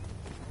here.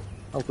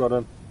 I've got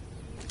them.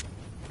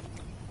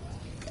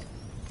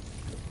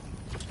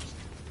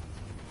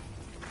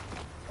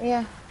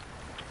 Yeah.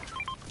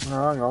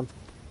 Oh, hang on.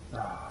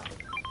 Ah.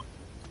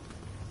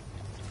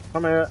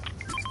 Come here.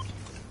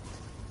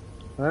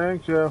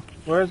 Thank you.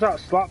 Where's that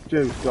slap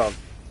juice gone?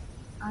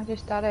 I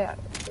just had it.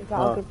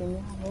 That'll give me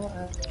more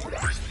water.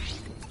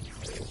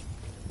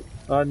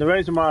 And the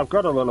reason why I've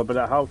got a little bit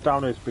of health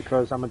down is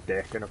because I'm a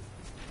dick and I've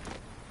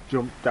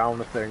jumped down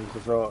the things. I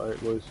thought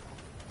it was...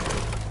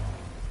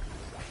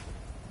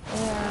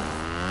 Yeah.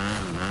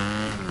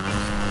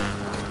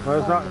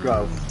 Where's that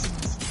go?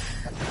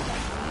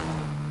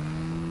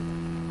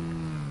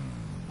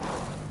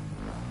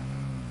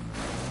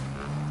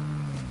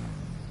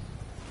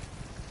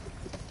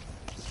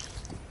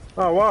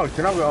 Oh wow, you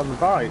can have it on the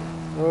bike.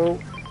 Well...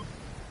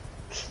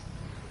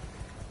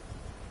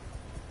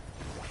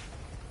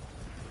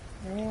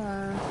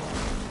 Yeah.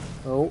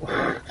 Oh.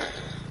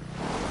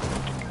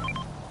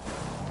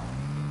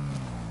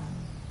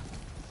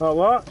 Oh,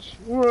 watch.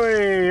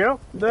 Way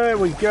up. There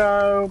we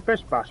go.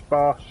 Bish bash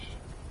bosh.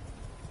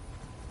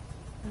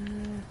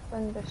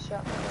 Thunder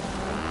shot. Oh,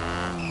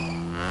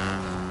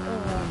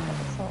 I've got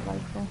the assault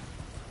rifle.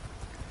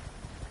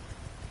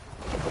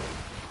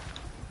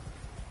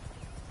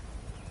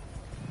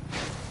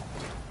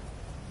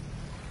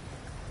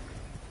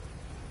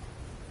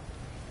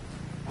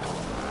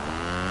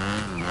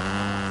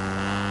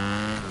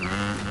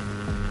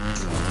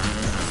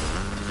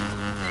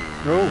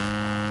 Oh.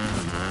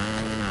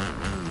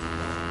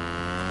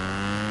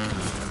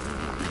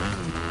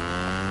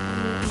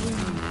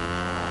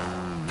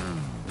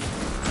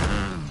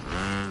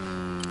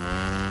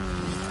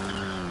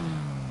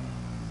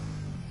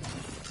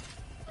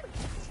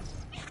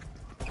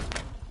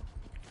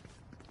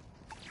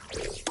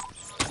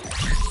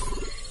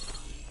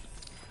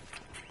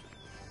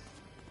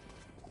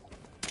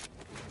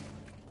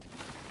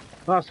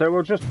 That's it,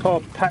 we'll just pour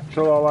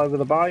petrol all over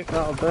the bike,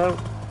 that'll do.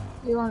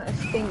 You want a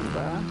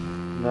stinker?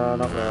 No,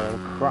 not really,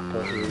 I'm crap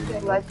at using The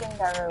them.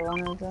 legendary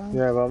one as well.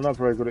 Yeah, well I'm not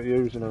very good at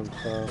using them,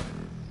 so...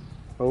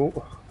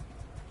 Oh.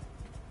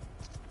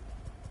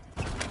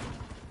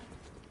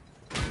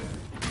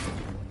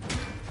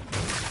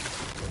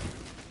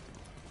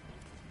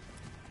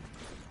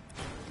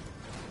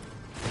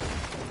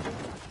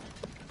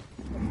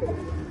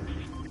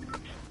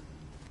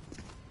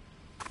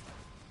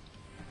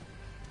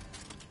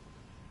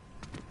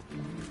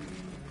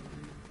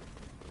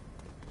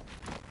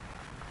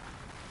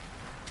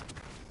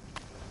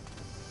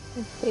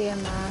 It's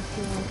DMR if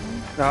you want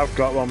one. I've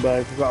got one,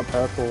 babe, I've got a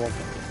purple one.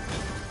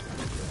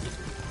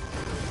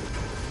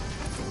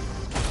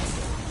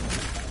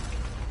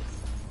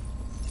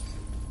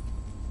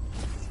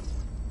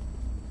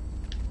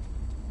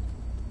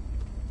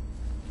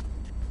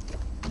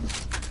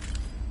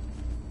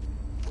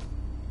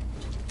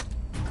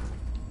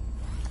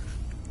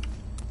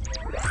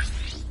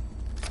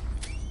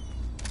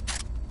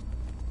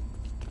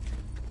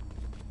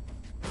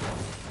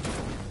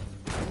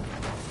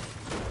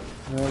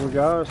 There we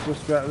go, let's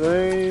just get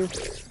these.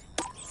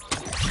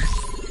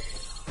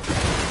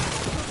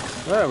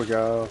 There we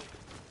go.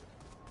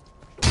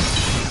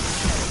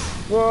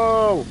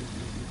 Whoa!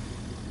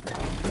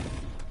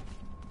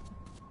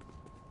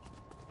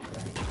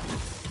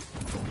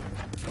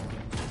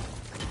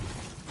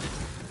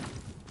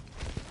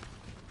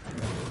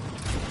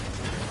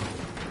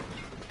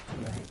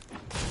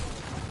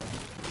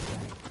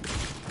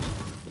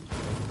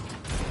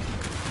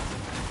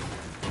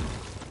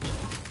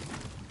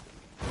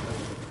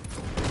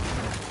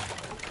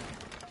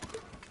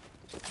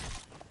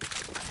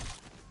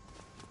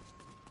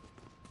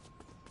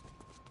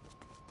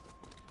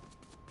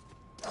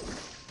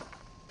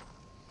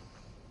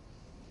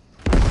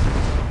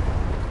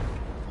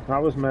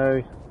 That was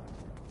me.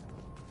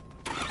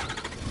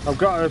 I've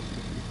got a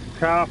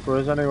car for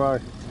us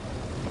anyway.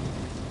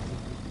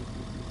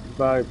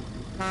 Babe.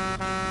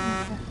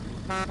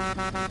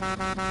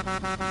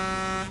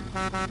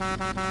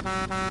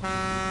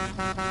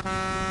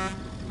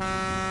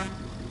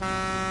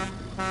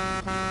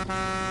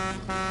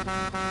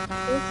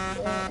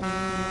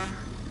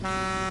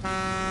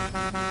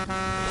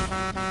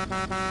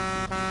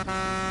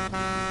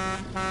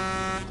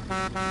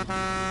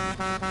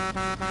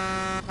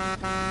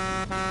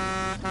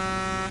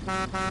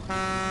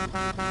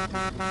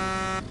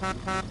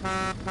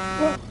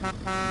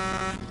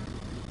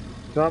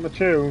 Is that my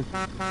tune?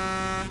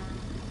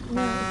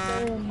 No, it's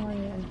very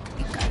annoying.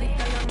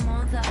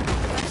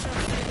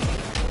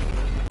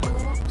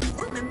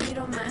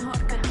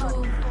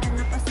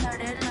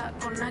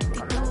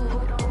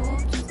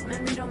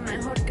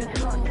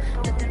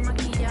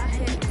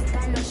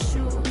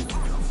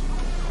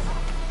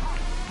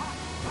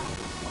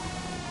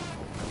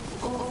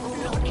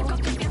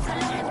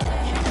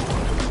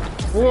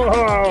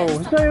 Whoa!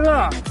 Say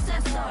that!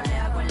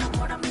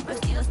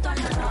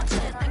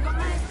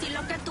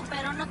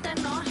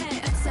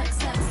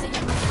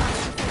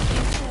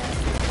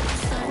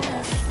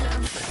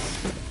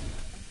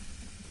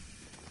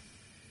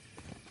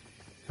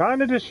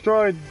 Kinda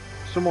destroyed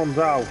someone's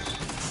house.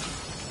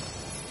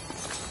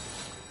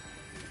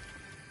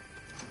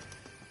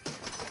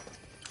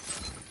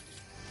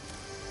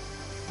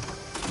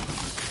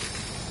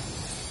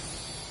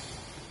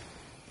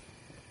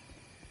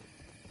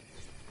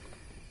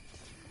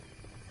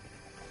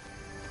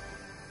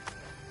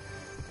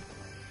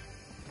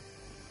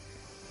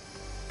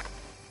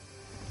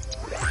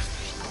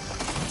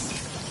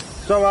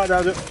 It's alright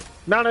now.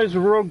 Nana's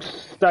rug's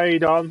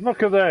stayed on.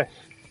 Look at this.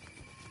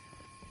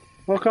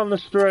 Look on the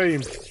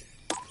stream.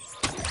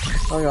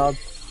 Hang on.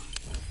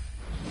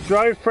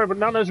 Drive through, but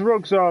Nana's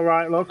rug's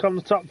alright. Look on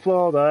the top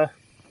floor there.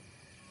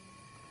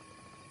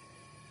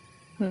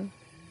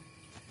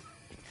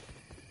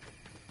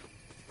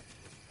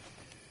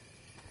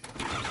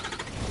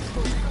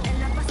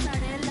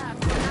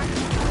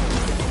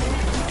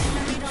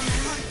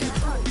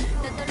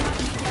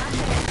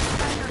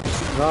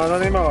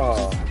 Not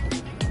anymore.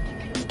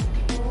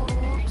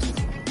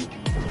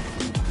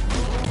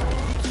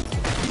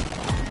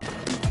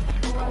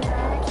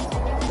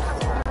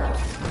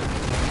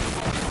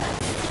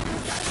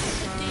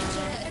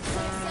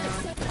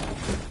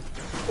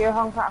 You're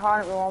hung back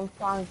on it with one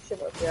plan,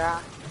 shove it up your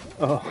ass.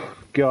 Oh,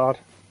 God.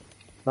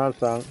 No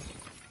thanks.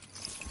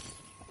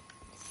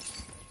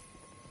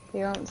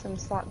 You want some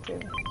slap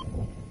juice?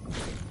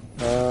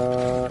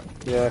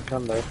 Yeah,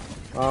 can do.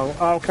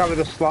 I'll carry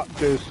the slap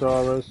juice,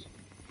 Soras.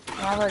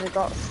 I've already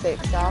got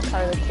 6, so I'll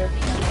carry the 2.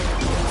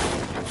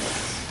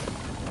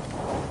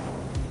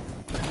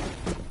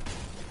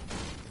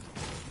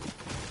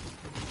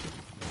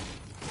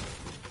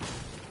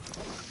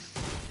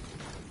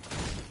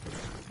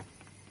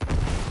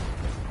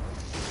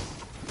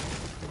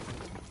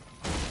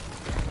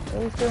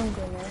 Who's doing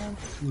good, man?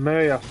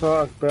 Me, I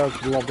thought I'd be able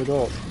to lob it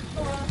up.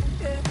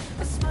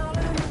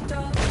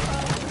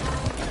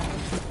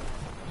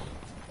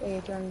 Are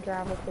you doing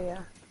drive up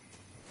here?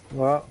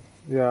 What?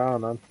 Yeah, I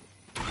know.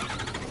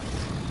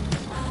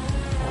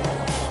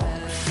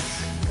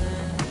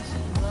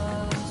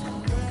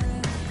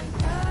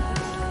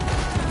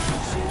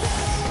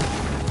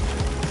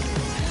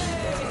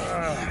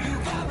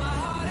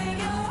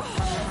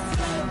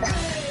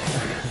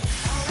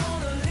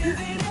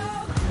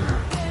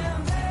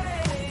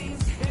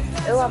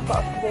 Oh, I've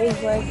got a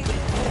big leg.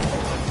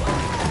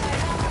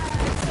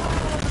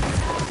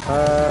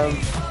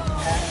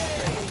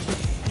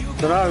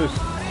 Dunno,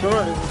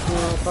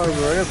 someone's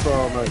over here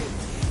for me.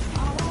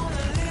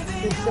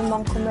 Did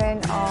someone come in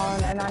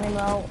on an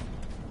animal?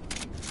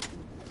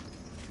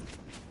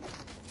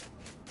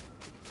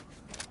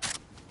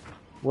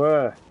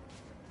 Where?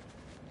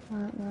 I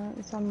don't know,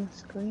 it's on the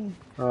screen.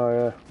 Oh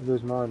yeah,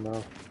 there's mine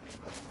now.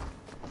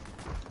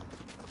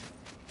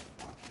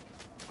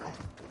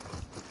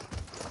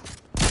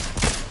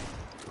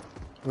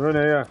 We're in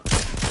here.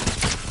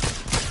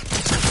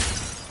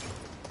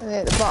 Are they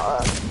at the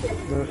bottom?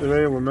 They're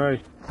here with me.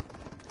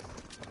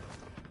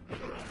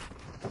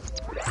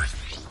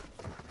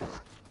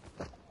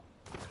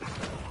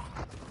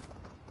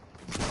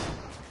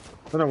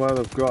 I don't know where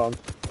they've gone.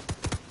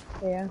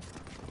 Yeah.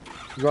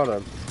 Got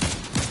him.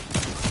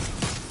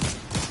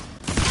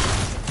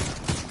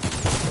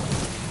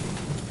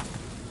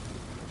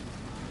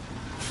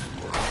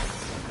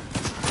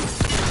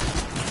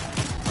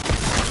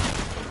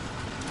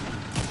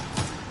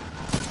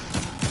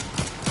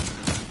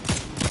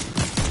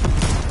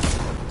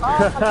 Oh,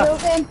 I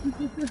killed him!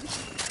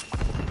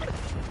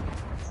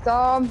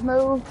 Storm,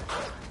 move.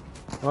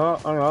 Oh,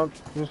 hang on.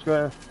 Just he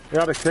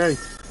had a key.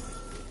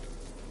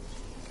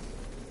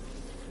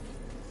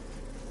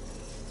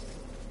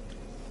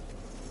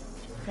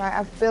 Right,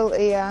 I've built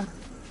here.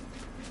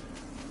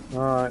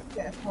 Alright.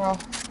 Get across.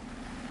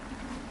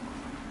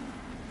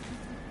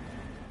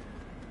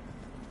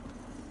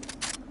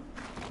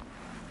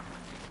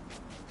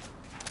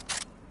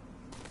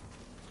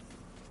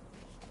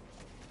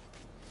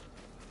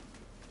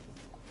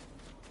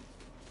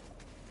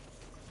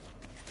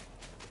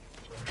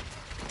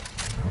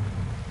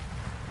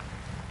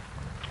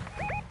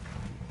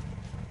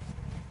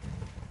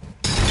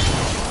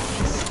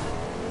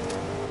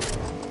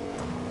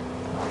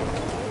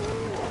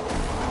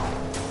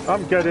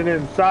 I'm getting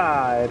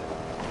inside.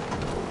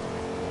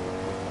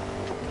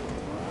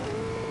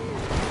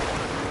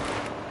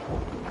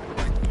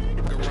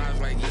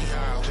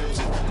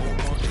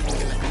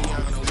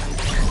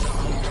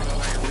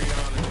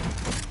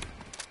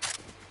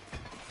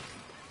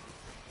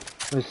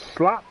 There's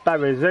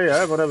slapberries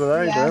here, whatever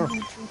they do.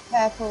 Be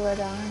careful with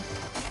that.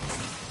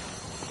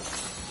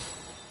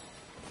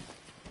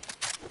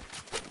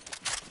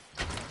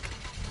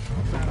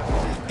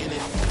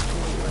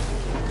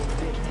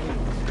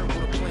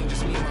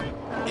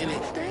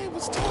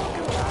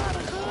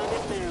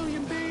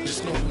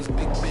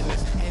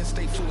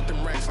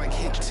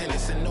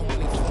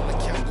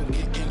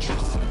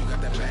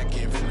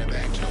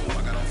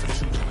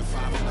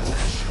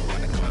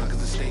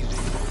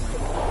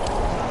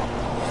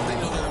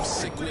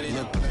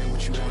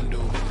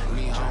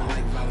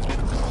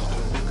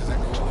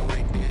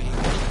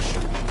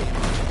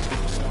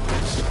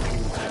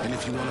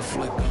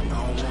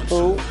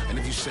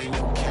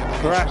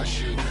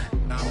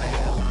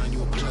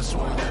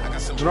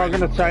 We're not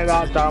going to take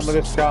that down with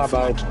this car,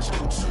 babe.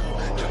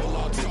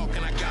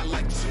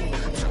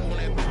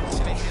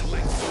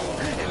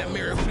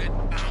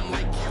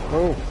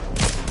 Oh.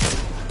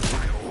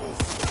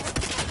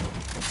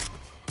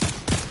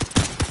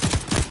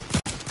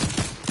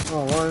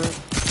 Oh, why?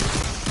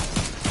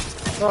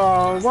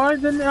 Oh, Why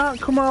didn't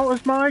that come out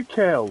as my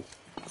kill?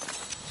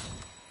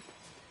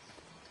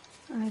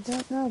 I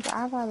don't know, but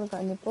I've hardly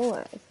got any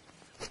bullets.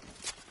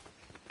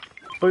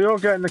 But you're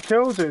getting the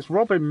kills, it's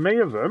robbing me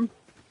of them.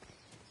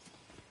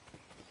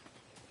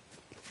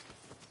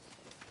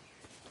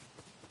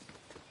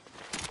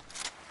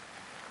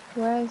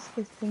 Where's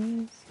the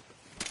things?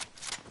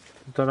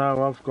 I don't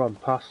know, I've gone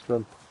past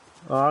them.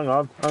 Oh, hang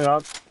on.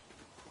 Oh,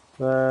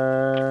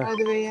 they're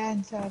here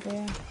inside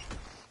here.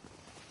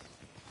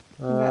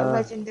 You got a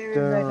legendary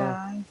red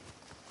eye.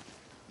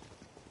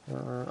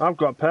 I've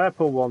got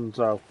purple ones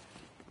though.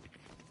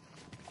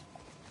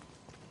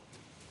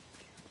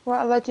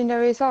 What a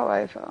legendary assault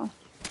rifle?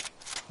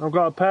 I've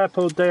got a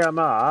purple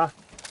DMR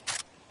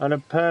and a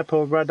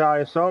purple red eye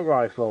assault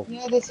rifle.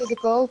 Yeah, this is a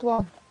gold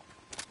one.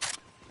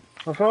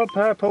 I thought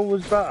purple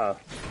was better.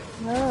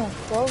 No,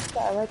 gold's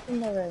better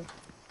legendary.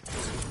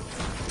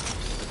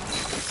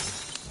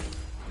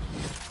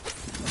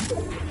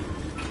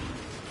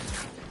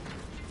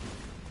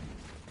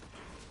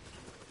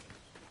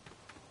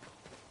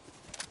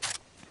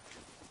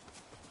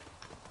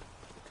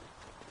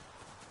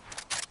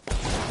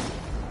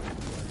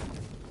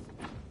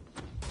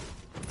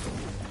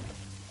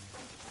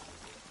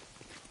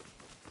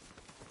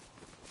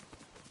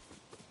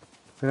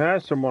 Yeah,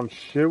 someone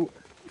shoot.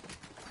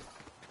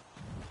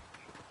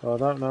 I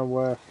don't know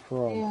where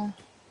from. Yeah.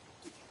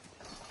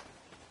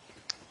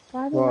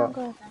 Why did that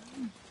go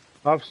down?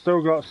 I've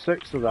still got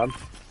 6 of them.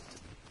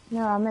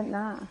 No, I meant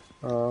that.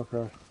 Oh,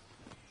 okay.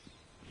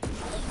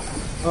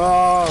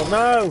 Oh,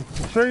 no!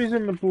 The tree's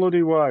in the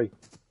bloody way.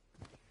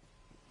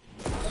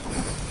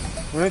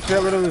 We need to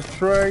get rid of this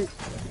tree.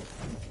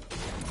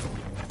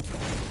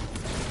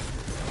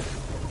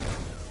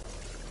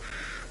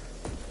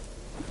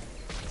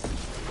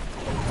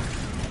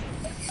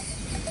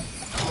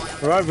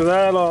 We're over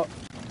there, look.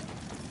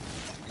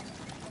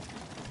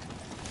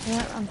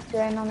 Yeah, I'm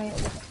staying on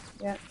it.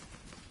 Yeah.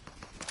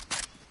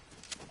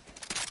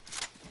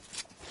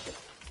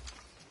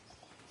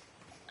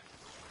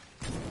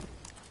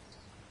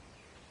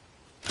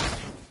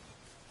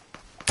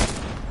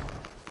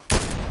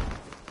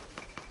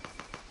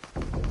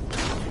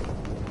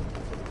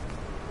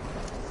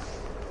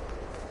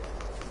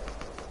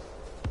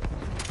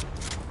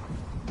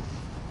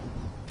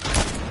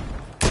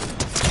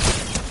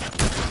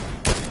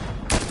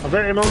 I've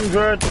hit him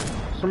 100.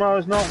 Somehow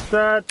he's not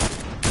dead.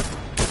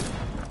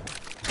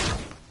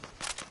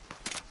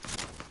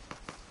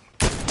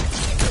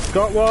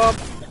 Got one.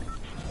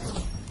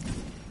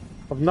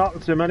 I've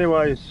knocked him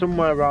anyway. He's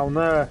somewhere around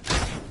there.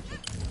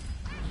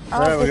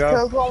 There we go. I just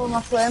killed one with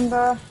my flame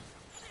bow.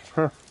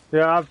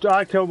 Yeah,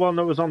 I killed one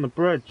that was on the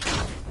bridge.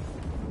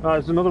 Oh,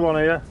 there's another one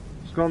here.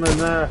 It's gone in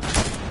there.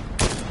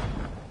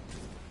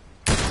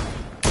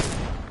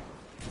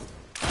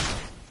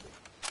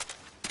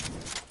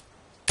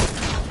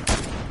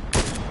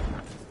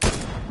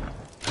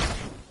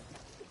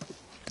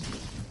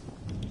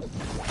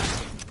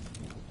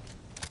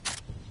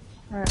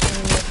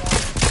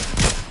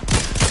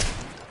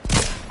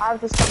 I've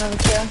just got another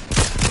kill.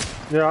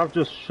 Yeah, I've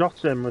just shot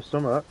him with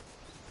something.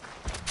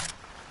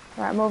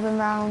 Right, moving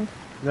round.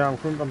 Yeah, I'm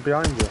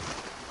behind you.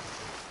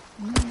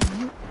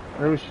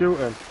 Who's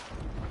shooting?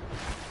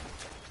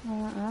 I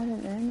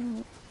don't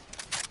know.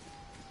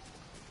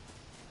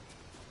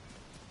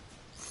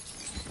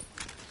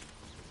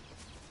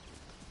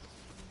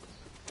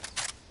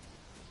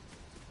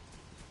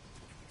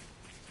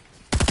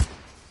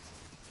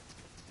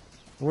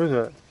 Who is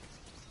it?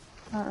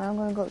 I don't know, I'm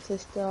gonna go up to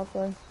this door,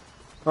 please.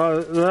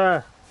 Oh,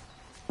 there.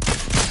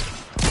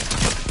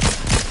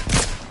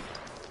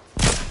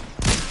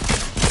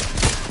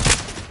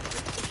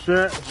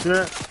 Shit.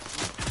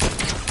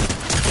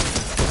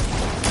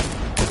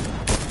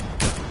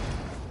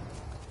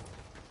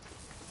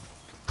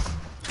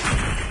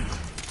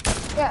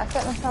 Yeah, I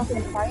set myself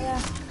on fire.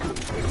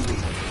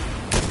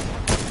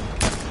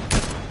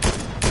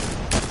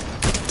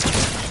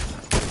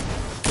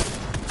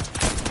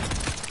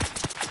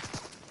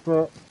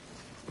 But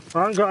I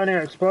haven't got any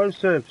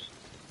explosives.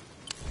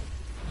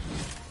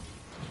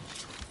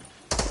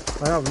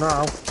 I have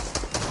now.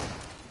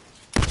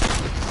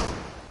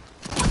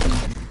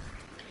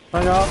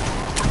 Hang on.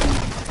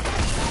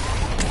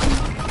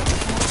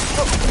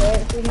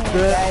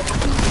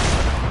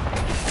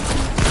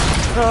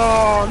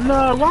 Oh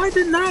no, why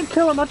didn't that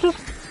kill him? I just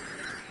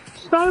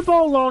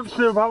snowball launched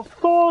him about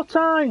 4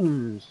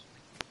 times.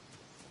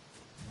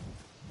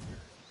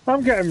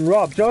 I'm getting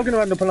robbed. You're going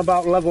to end up on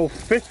about level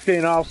 50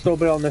 and I'll still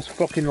be on this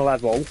fucking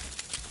level.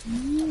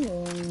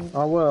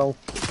 I will.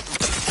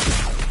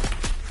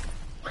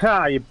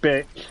 Ha, you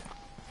bitch.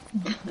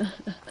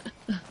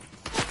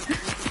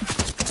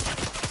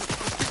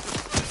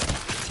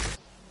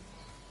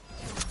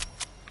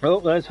 Oh,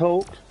 there's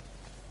Hulk.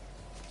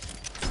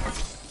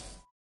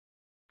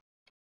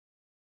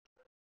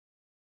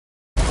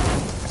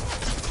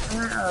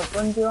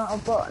 Do you want a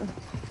button?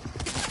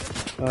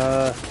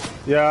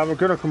 Yeah, I'm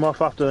gonna come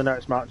off after the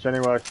next match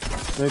anyway.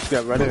 I need to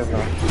get ready of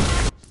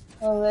that.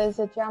 Well, there's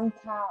a jam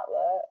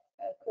tartlet,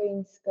 a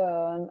cream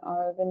scone,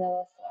 or a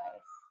vanilla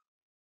slice.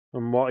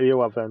 And what are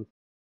you having?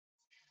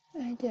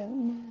 I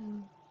don't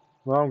know.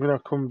 Well, I'm going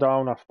to come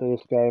down after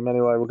this game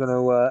anyway. We're going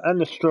to end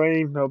the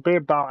stream. It'll be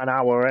about an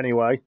hour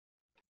anyway.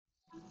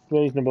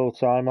 Reasonable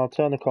time. I'll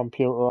turn the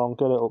computer on,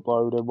 get it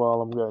uploaded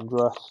while I'm getting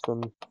dressed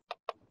and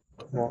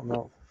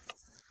whatnot.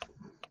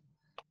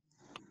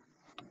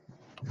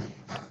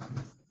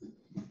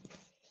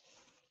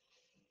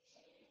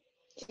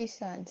 She's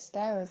starting to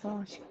stare as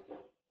well. I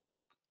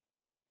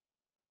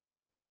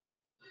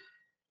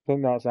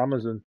think that's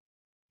Amazon.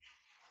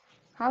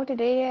 How did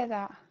he hear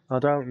that? I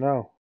don't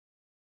know.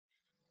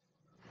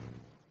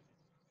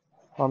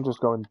 I'm just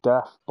going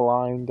deaf,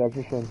 blind,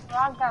 everything. Well,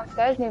 I'm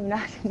downstairs and even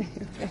asking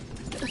him.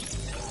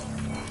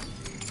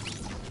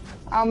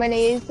 How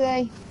many is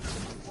he?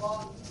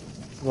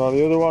 Well,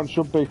 the other one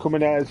should be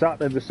coming out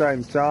exactly the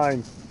same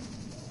time.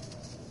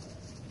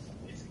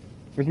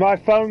 Is my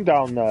phone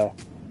down there?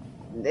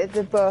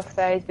 They're both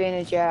there, he's being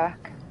a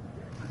jerk.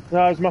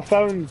 No, is my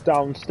phone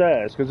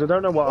downstairs? Because I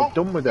don't know what I've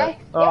done with it.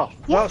 Oh,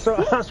 Yes.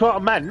 that's what I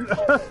meant.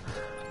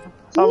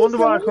 I wonder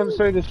why I couldn't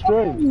see the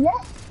stream.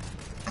 Yes.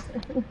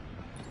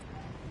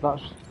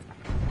 What's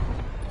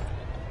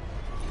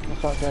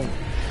that game?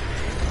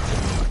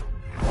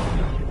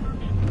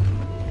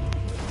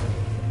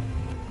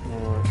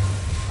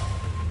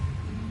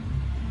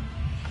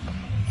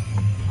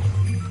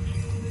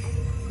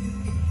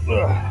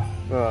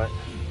 Right.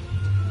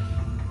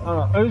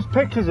 Whose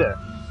pick is it?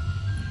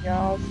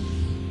 Yours.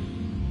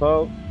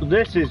 Well,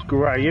 this is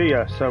grey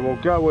here, so we'll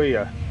go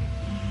here.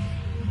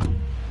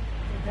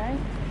 Okay.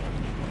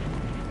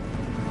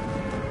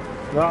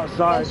 That's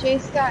Yeah, like...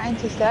 she's starting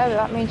to stare, but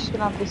that means she's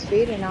going to have this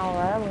feeding an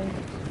hour early.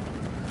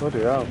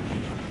 Bloody hell.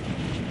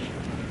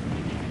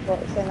 But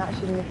it's saying that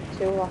she's in the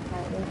 2 last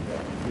night, isn't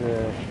it?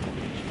 Yeah.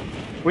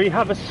 We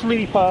have a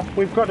sleeper.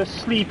 We've got a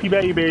sleepy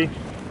baby.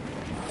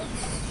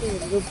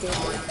 She's lovely.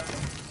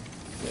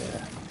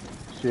 Yeah.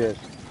 She is.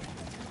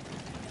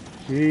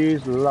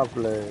 She's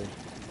lovely.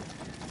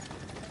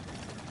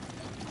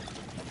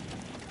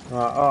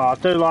 I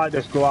do like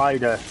this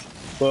glider,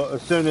 but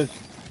as soon as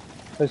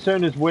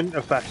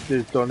Winterfest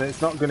is done,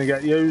 it's not going to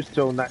get used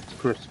till next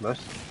Christmas.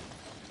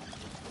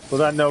 But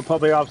then they'll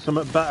probably have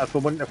something better for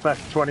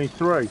Winterfest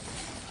 23.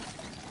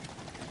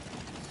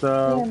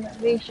 So. Yeah, at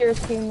least you're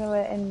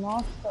accumulating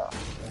more stuff.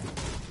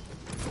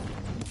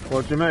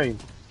 What do you mean?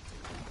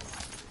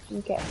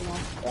 You get more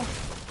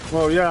stuff.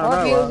 Well, yeah, I I know.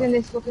 won't be using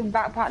this fucking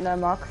backpack no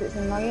more because it's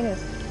annoying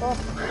as fuck.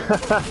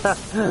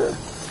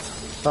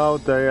 Oh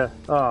dear.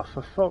 Oh,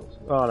 for fuck's...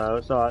 Oh no,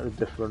 it's alright,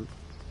 they're different.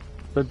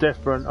 They're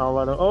different, I'll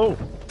let it... Oh!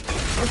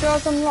 Is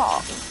yours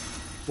unlocked?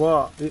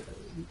 What?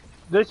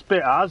 This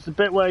bit has, the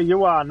bit where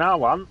you are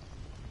now, Ant.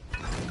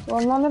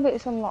 Well, none of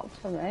it's unlocked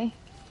for me.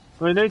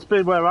 Well, it needs to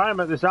be where I am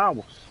at this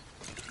house.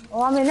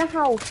 Well, I'm in a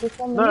house, this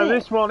one. No,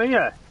 this one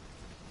here.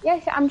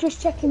 Yes, I'm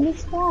just checking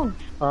this one.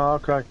 Oh,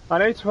 okay. I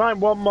need to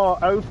find one more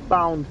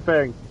oathbound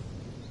thing.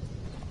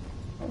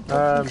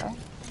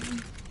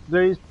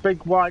 These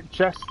big white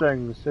chest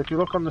things. If you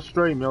look on the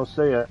stream, you'll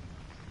see it.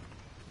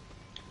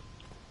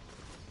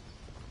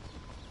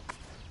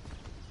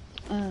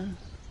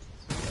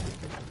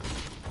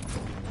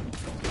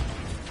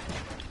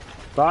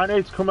 But I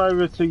need to come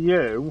over to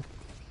you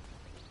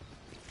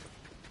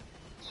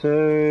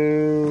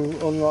to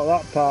unlock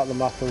that part of the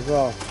map as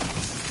well.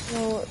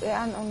 Well, it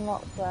ain't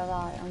unlocked where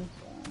I am.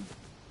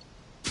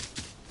 So.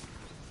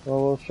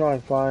 Well, we'll try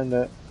and find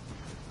it.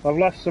 I've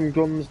left some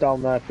guns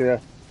down there for you.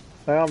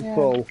 I am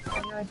full.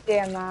 No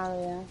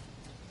DMR, yeah.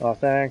 Oh,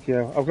 thank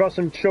you. I've got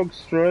some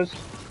chugsters.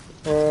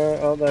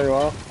 Oh, there you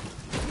are.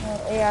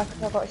 Oh, yeah,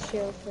 because I've got a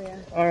shield for you.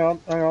 Hang on.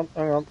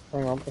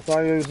 If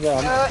I use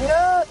them...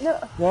 No!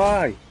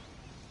 Why?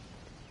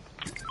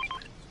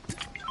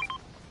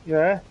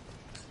 Yeah?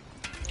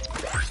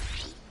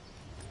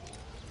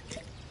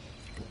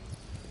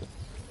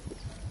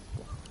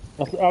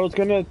 I was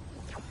gonna...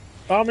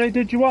 How many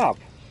did you have?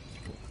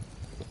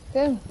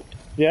 2.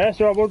 Yeah,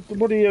 so I would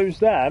have used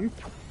them.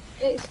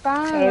 It's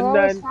fine,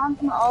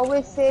 And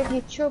always save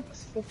your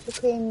chugs for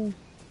fucking...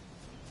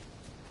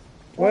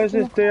 Where's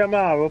this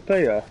DMR up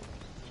here?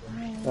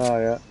 Yeah. Oh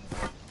yeah.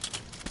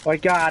 I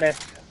got it.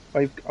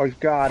 I've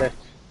got it.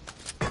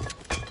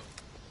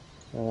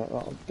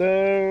 That'll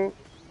do.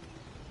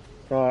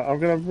 Right, I'm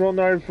gonna run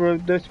over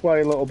this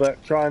way a little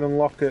bit, try and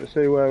unlock it,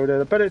 see where it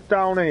is. I bet it's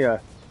down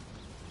here.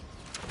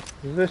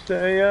 Is this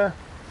it here?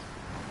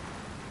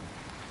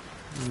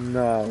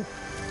 No.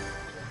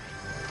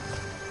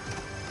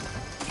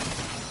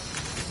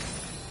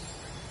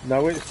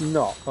 No, it's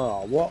not.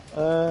 Oh, what?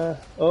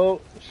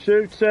 Oh,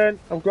 shooting.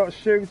 I've got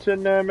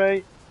shooting near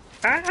me.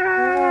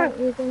 Ah!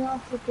 You're gonna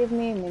have to give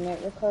me a minute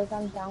because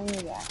I'm down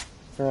here.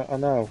 I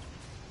know.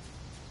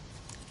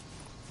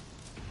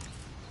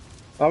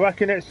 I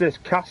reckon it's this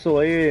castle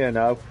here, you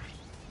know.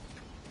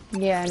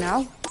 Yeah,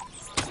 no.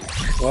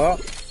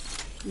 What?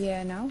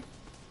 Yeah, no.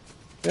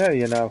 Yeah,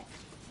 you know.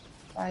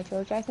 Right,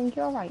 George, I think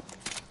you're right.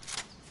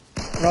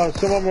 No, there's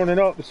someone running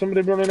up. There's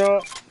somebody running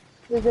up.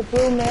 There's a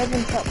blue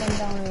Maven shotgun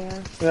down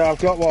here. Yeah, I've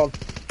got one.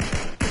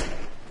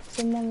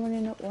 Someone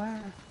running up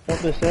where? Up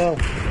this hill.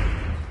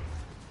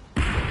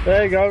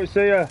 There you go,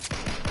 see ya.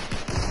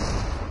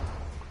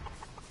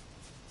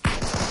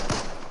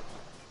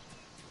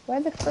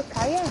 Where the frick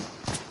are you?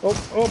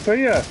 Up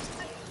here.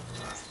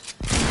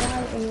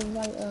 Why are you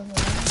right over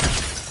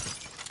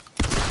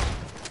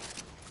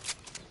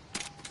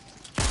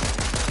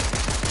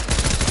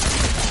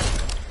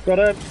there? Got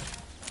him.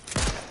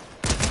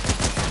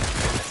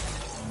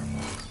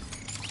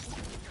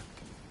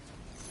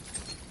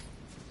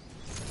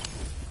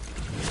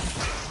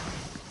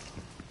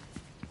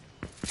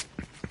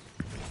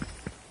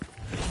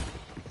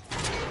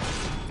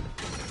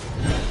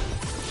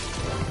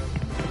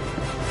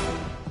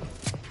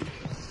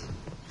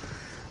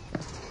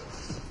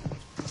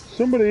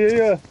 Somebody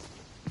here.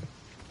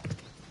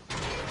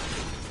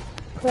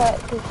 Correct,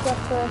 there's just a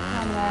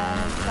person there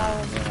and it's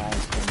probably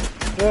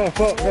like... Oh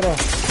fuck, get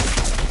off.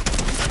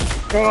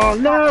 Oh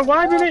no,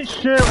 why did it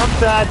shoot? I'm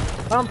dead.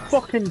 I'm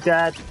fucking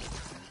dead.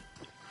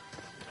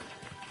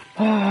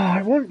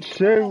 It won't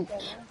shoot.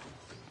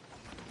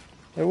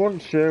 It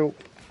won't shoot.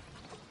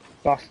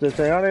 Bastard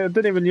thing. I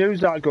didn't even use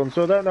that gun,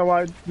 so I don't know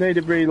why it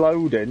needed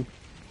reloading.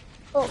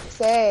 Fuck's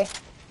sake.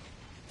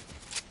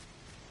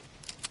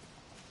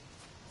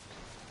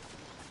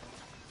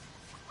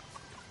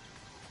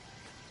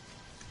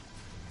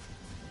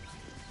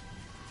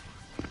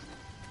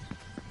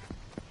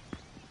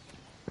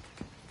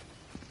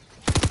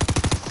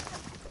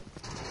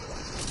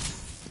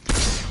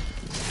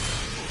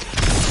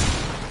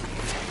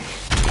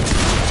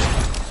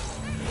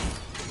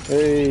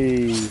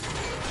 Hey.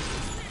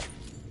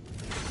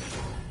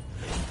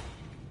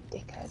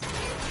 Dickhead.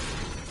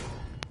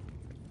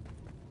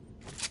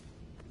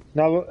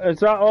 Now, is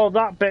that all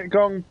that bit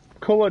gone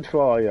coloured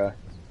for you?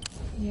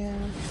 Yeah.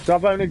 So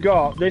I've only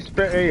got this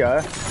bit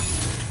here,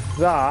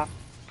 that,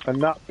 and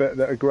that bit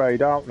that are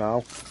greyed out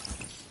now.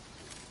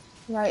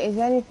 Right, is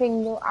there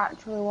anything you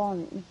actually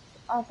want?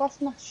 I've lost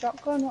my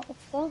shotgun, what the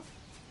fuck?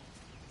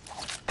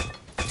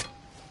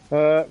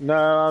 No,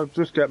 I'll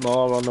just get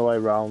more on the way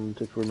round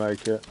if we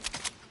make it.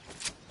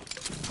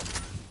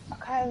 I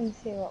can't even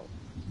see what...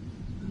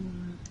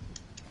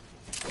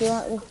 Do you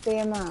want this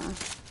BMR?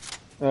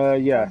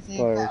 Yeah, Or do you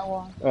please. get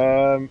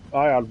one?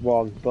 I had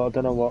one, but I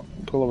don't know what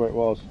colour it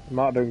was. It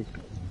might have been,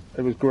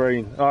 it was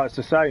green. Oh, it's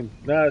the same.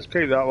 No, let's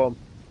keep that one.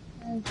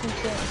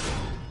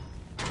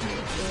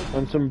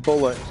 And some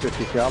bullets if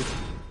you can.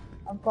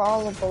 I've got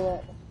all the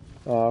bullets.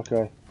 Oh,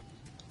 okay.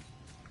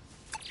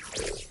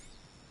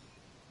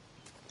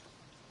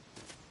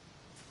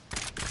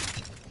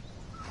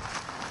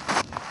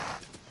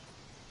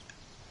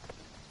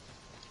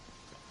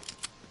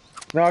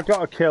 Now I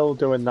got a kill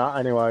doing that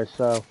anyway,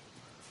 so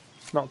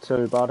not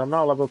too bad. I'm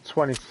now level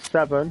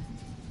 27.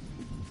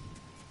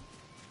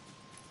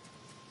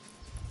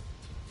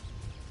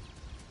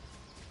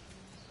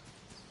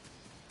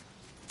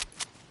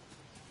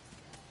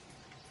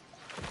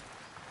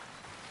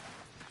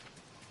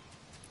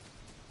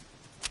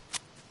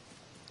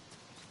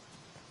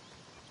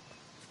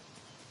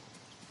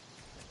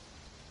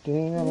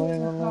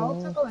 How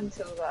to go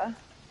until there?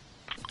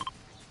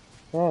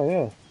 Oh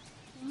yeah.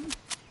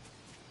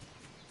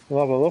 We'll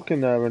have a look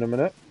in there in a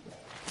minute.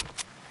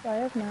 I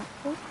have not.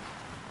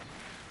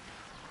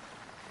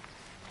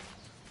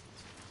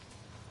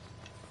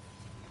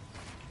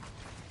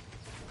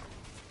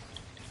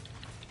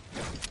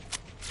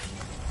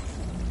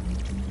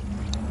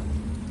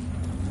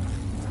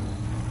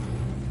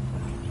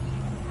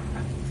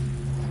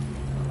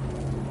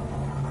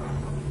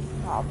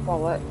 Oh,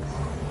 bollocks.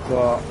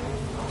 But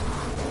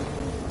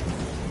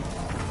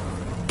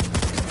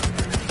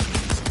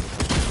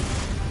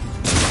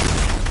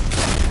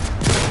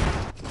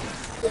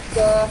Just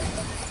go.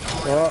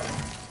 what?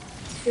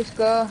 Just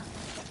go.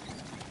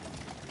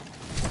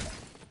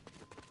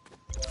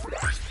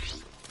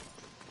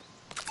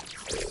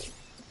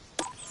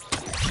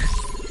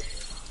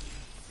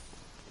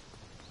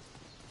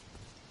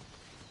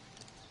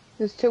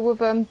 There's two of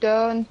them,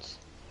 don't.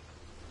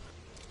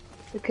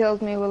 They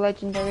killed me with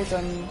legendary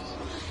guns.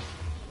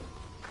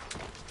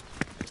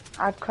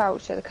 I'd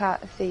crouch at the car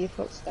to see your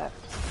footsteps.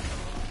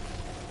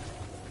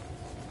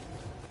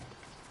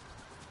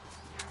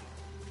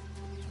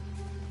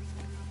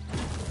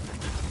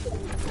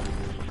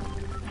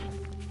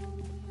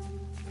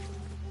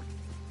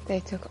 They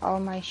took all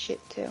my shit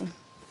too.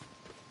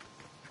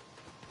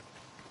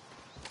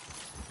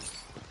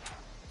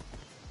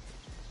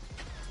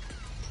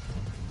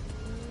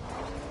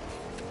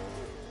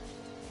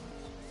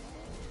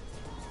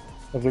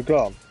 Have they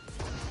gone?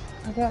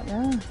 I don't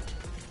know.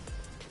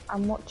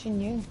 I'm watching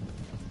you.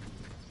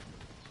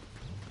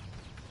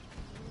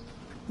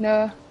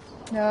 No,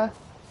 no.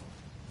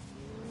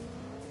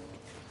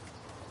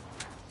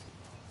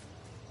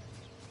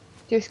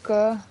 Just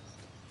go.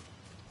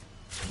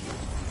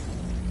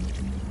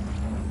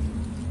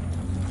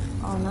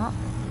 Or not.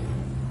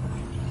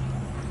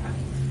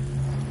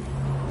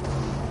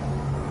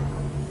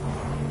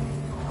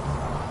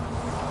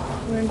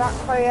 Coming back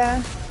for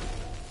you.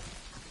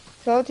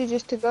 Told you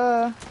just to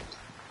go.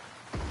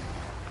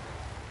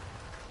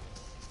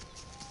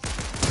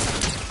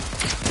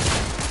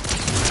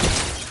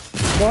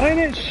 Why ain't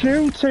it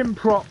shooting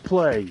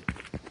properly?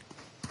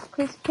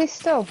 It's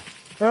pistol.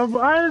 I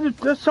had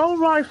the assault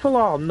rifle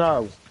on,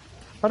 no.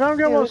 I don't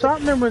get Yeah, what's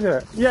happening with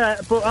it. Yeah,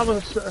 but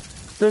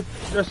the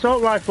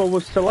assault rifle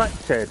was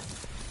selected.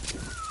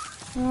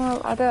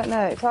 Well, I don't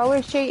know. It's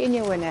always cheating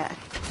you in it.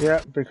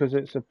 Yeah, because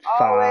it's a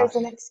Always farce.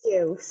 an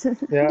excuse.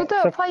 Yeah, Well, it's a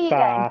don't play it then.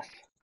 farce.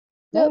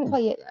 Don't No,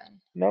 play it then.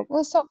 no.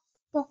 Well, stop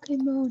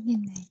fucking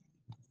moaning then.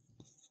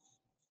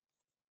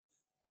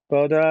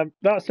 But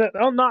that's it.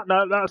 On that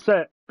note, that's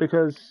it.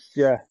 Because,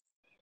 yeah,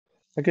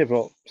 I give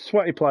up.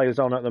 Sweaty players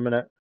on at the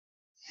minute.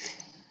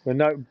 With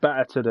no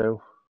better to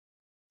do.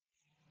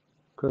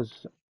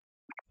 Because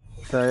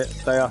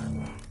they are...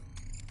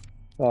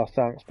 Oh,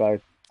 thanks, babe.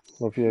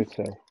 Love you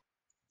too.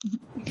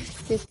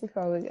 Just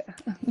before we go.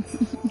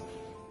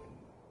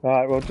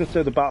 Alright, we'll just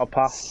do the battle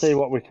pass, see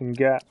what we can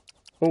get.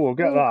 Oh, we'll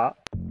get Oh, that.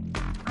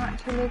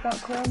 actually got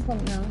chrome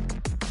pump now.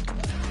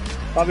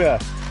 Have you?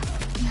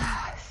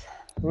 Yes.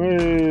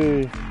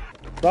 Whee.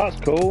 That's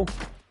cool.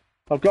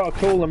 I've got a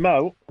cool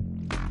emote.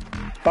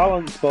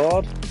 Balance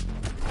board.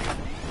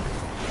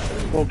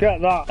 We'll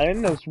get that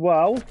in as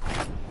well.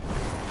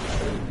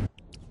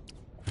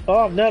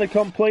 Oh, I've nearly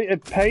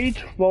completed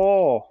page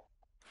 4.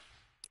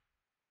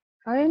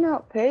 Are you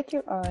not page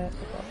you are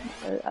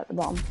at the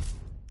bottom?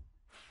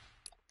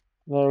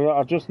 No,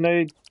 I just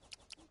need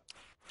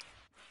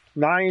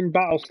 9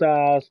 battle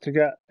stars to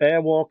get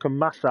Airwalker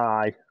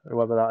Masai,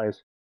 whoever that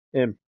is.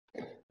 Him.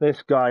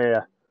 This guy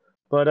here.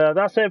 But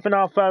that's it for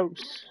now,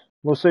 folks.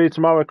 We'll see you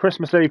tomorrow,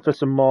 Christmas Eve, for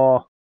some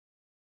more.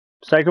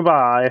 Say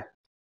goodbye.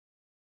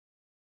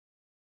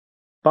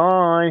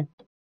 Bye.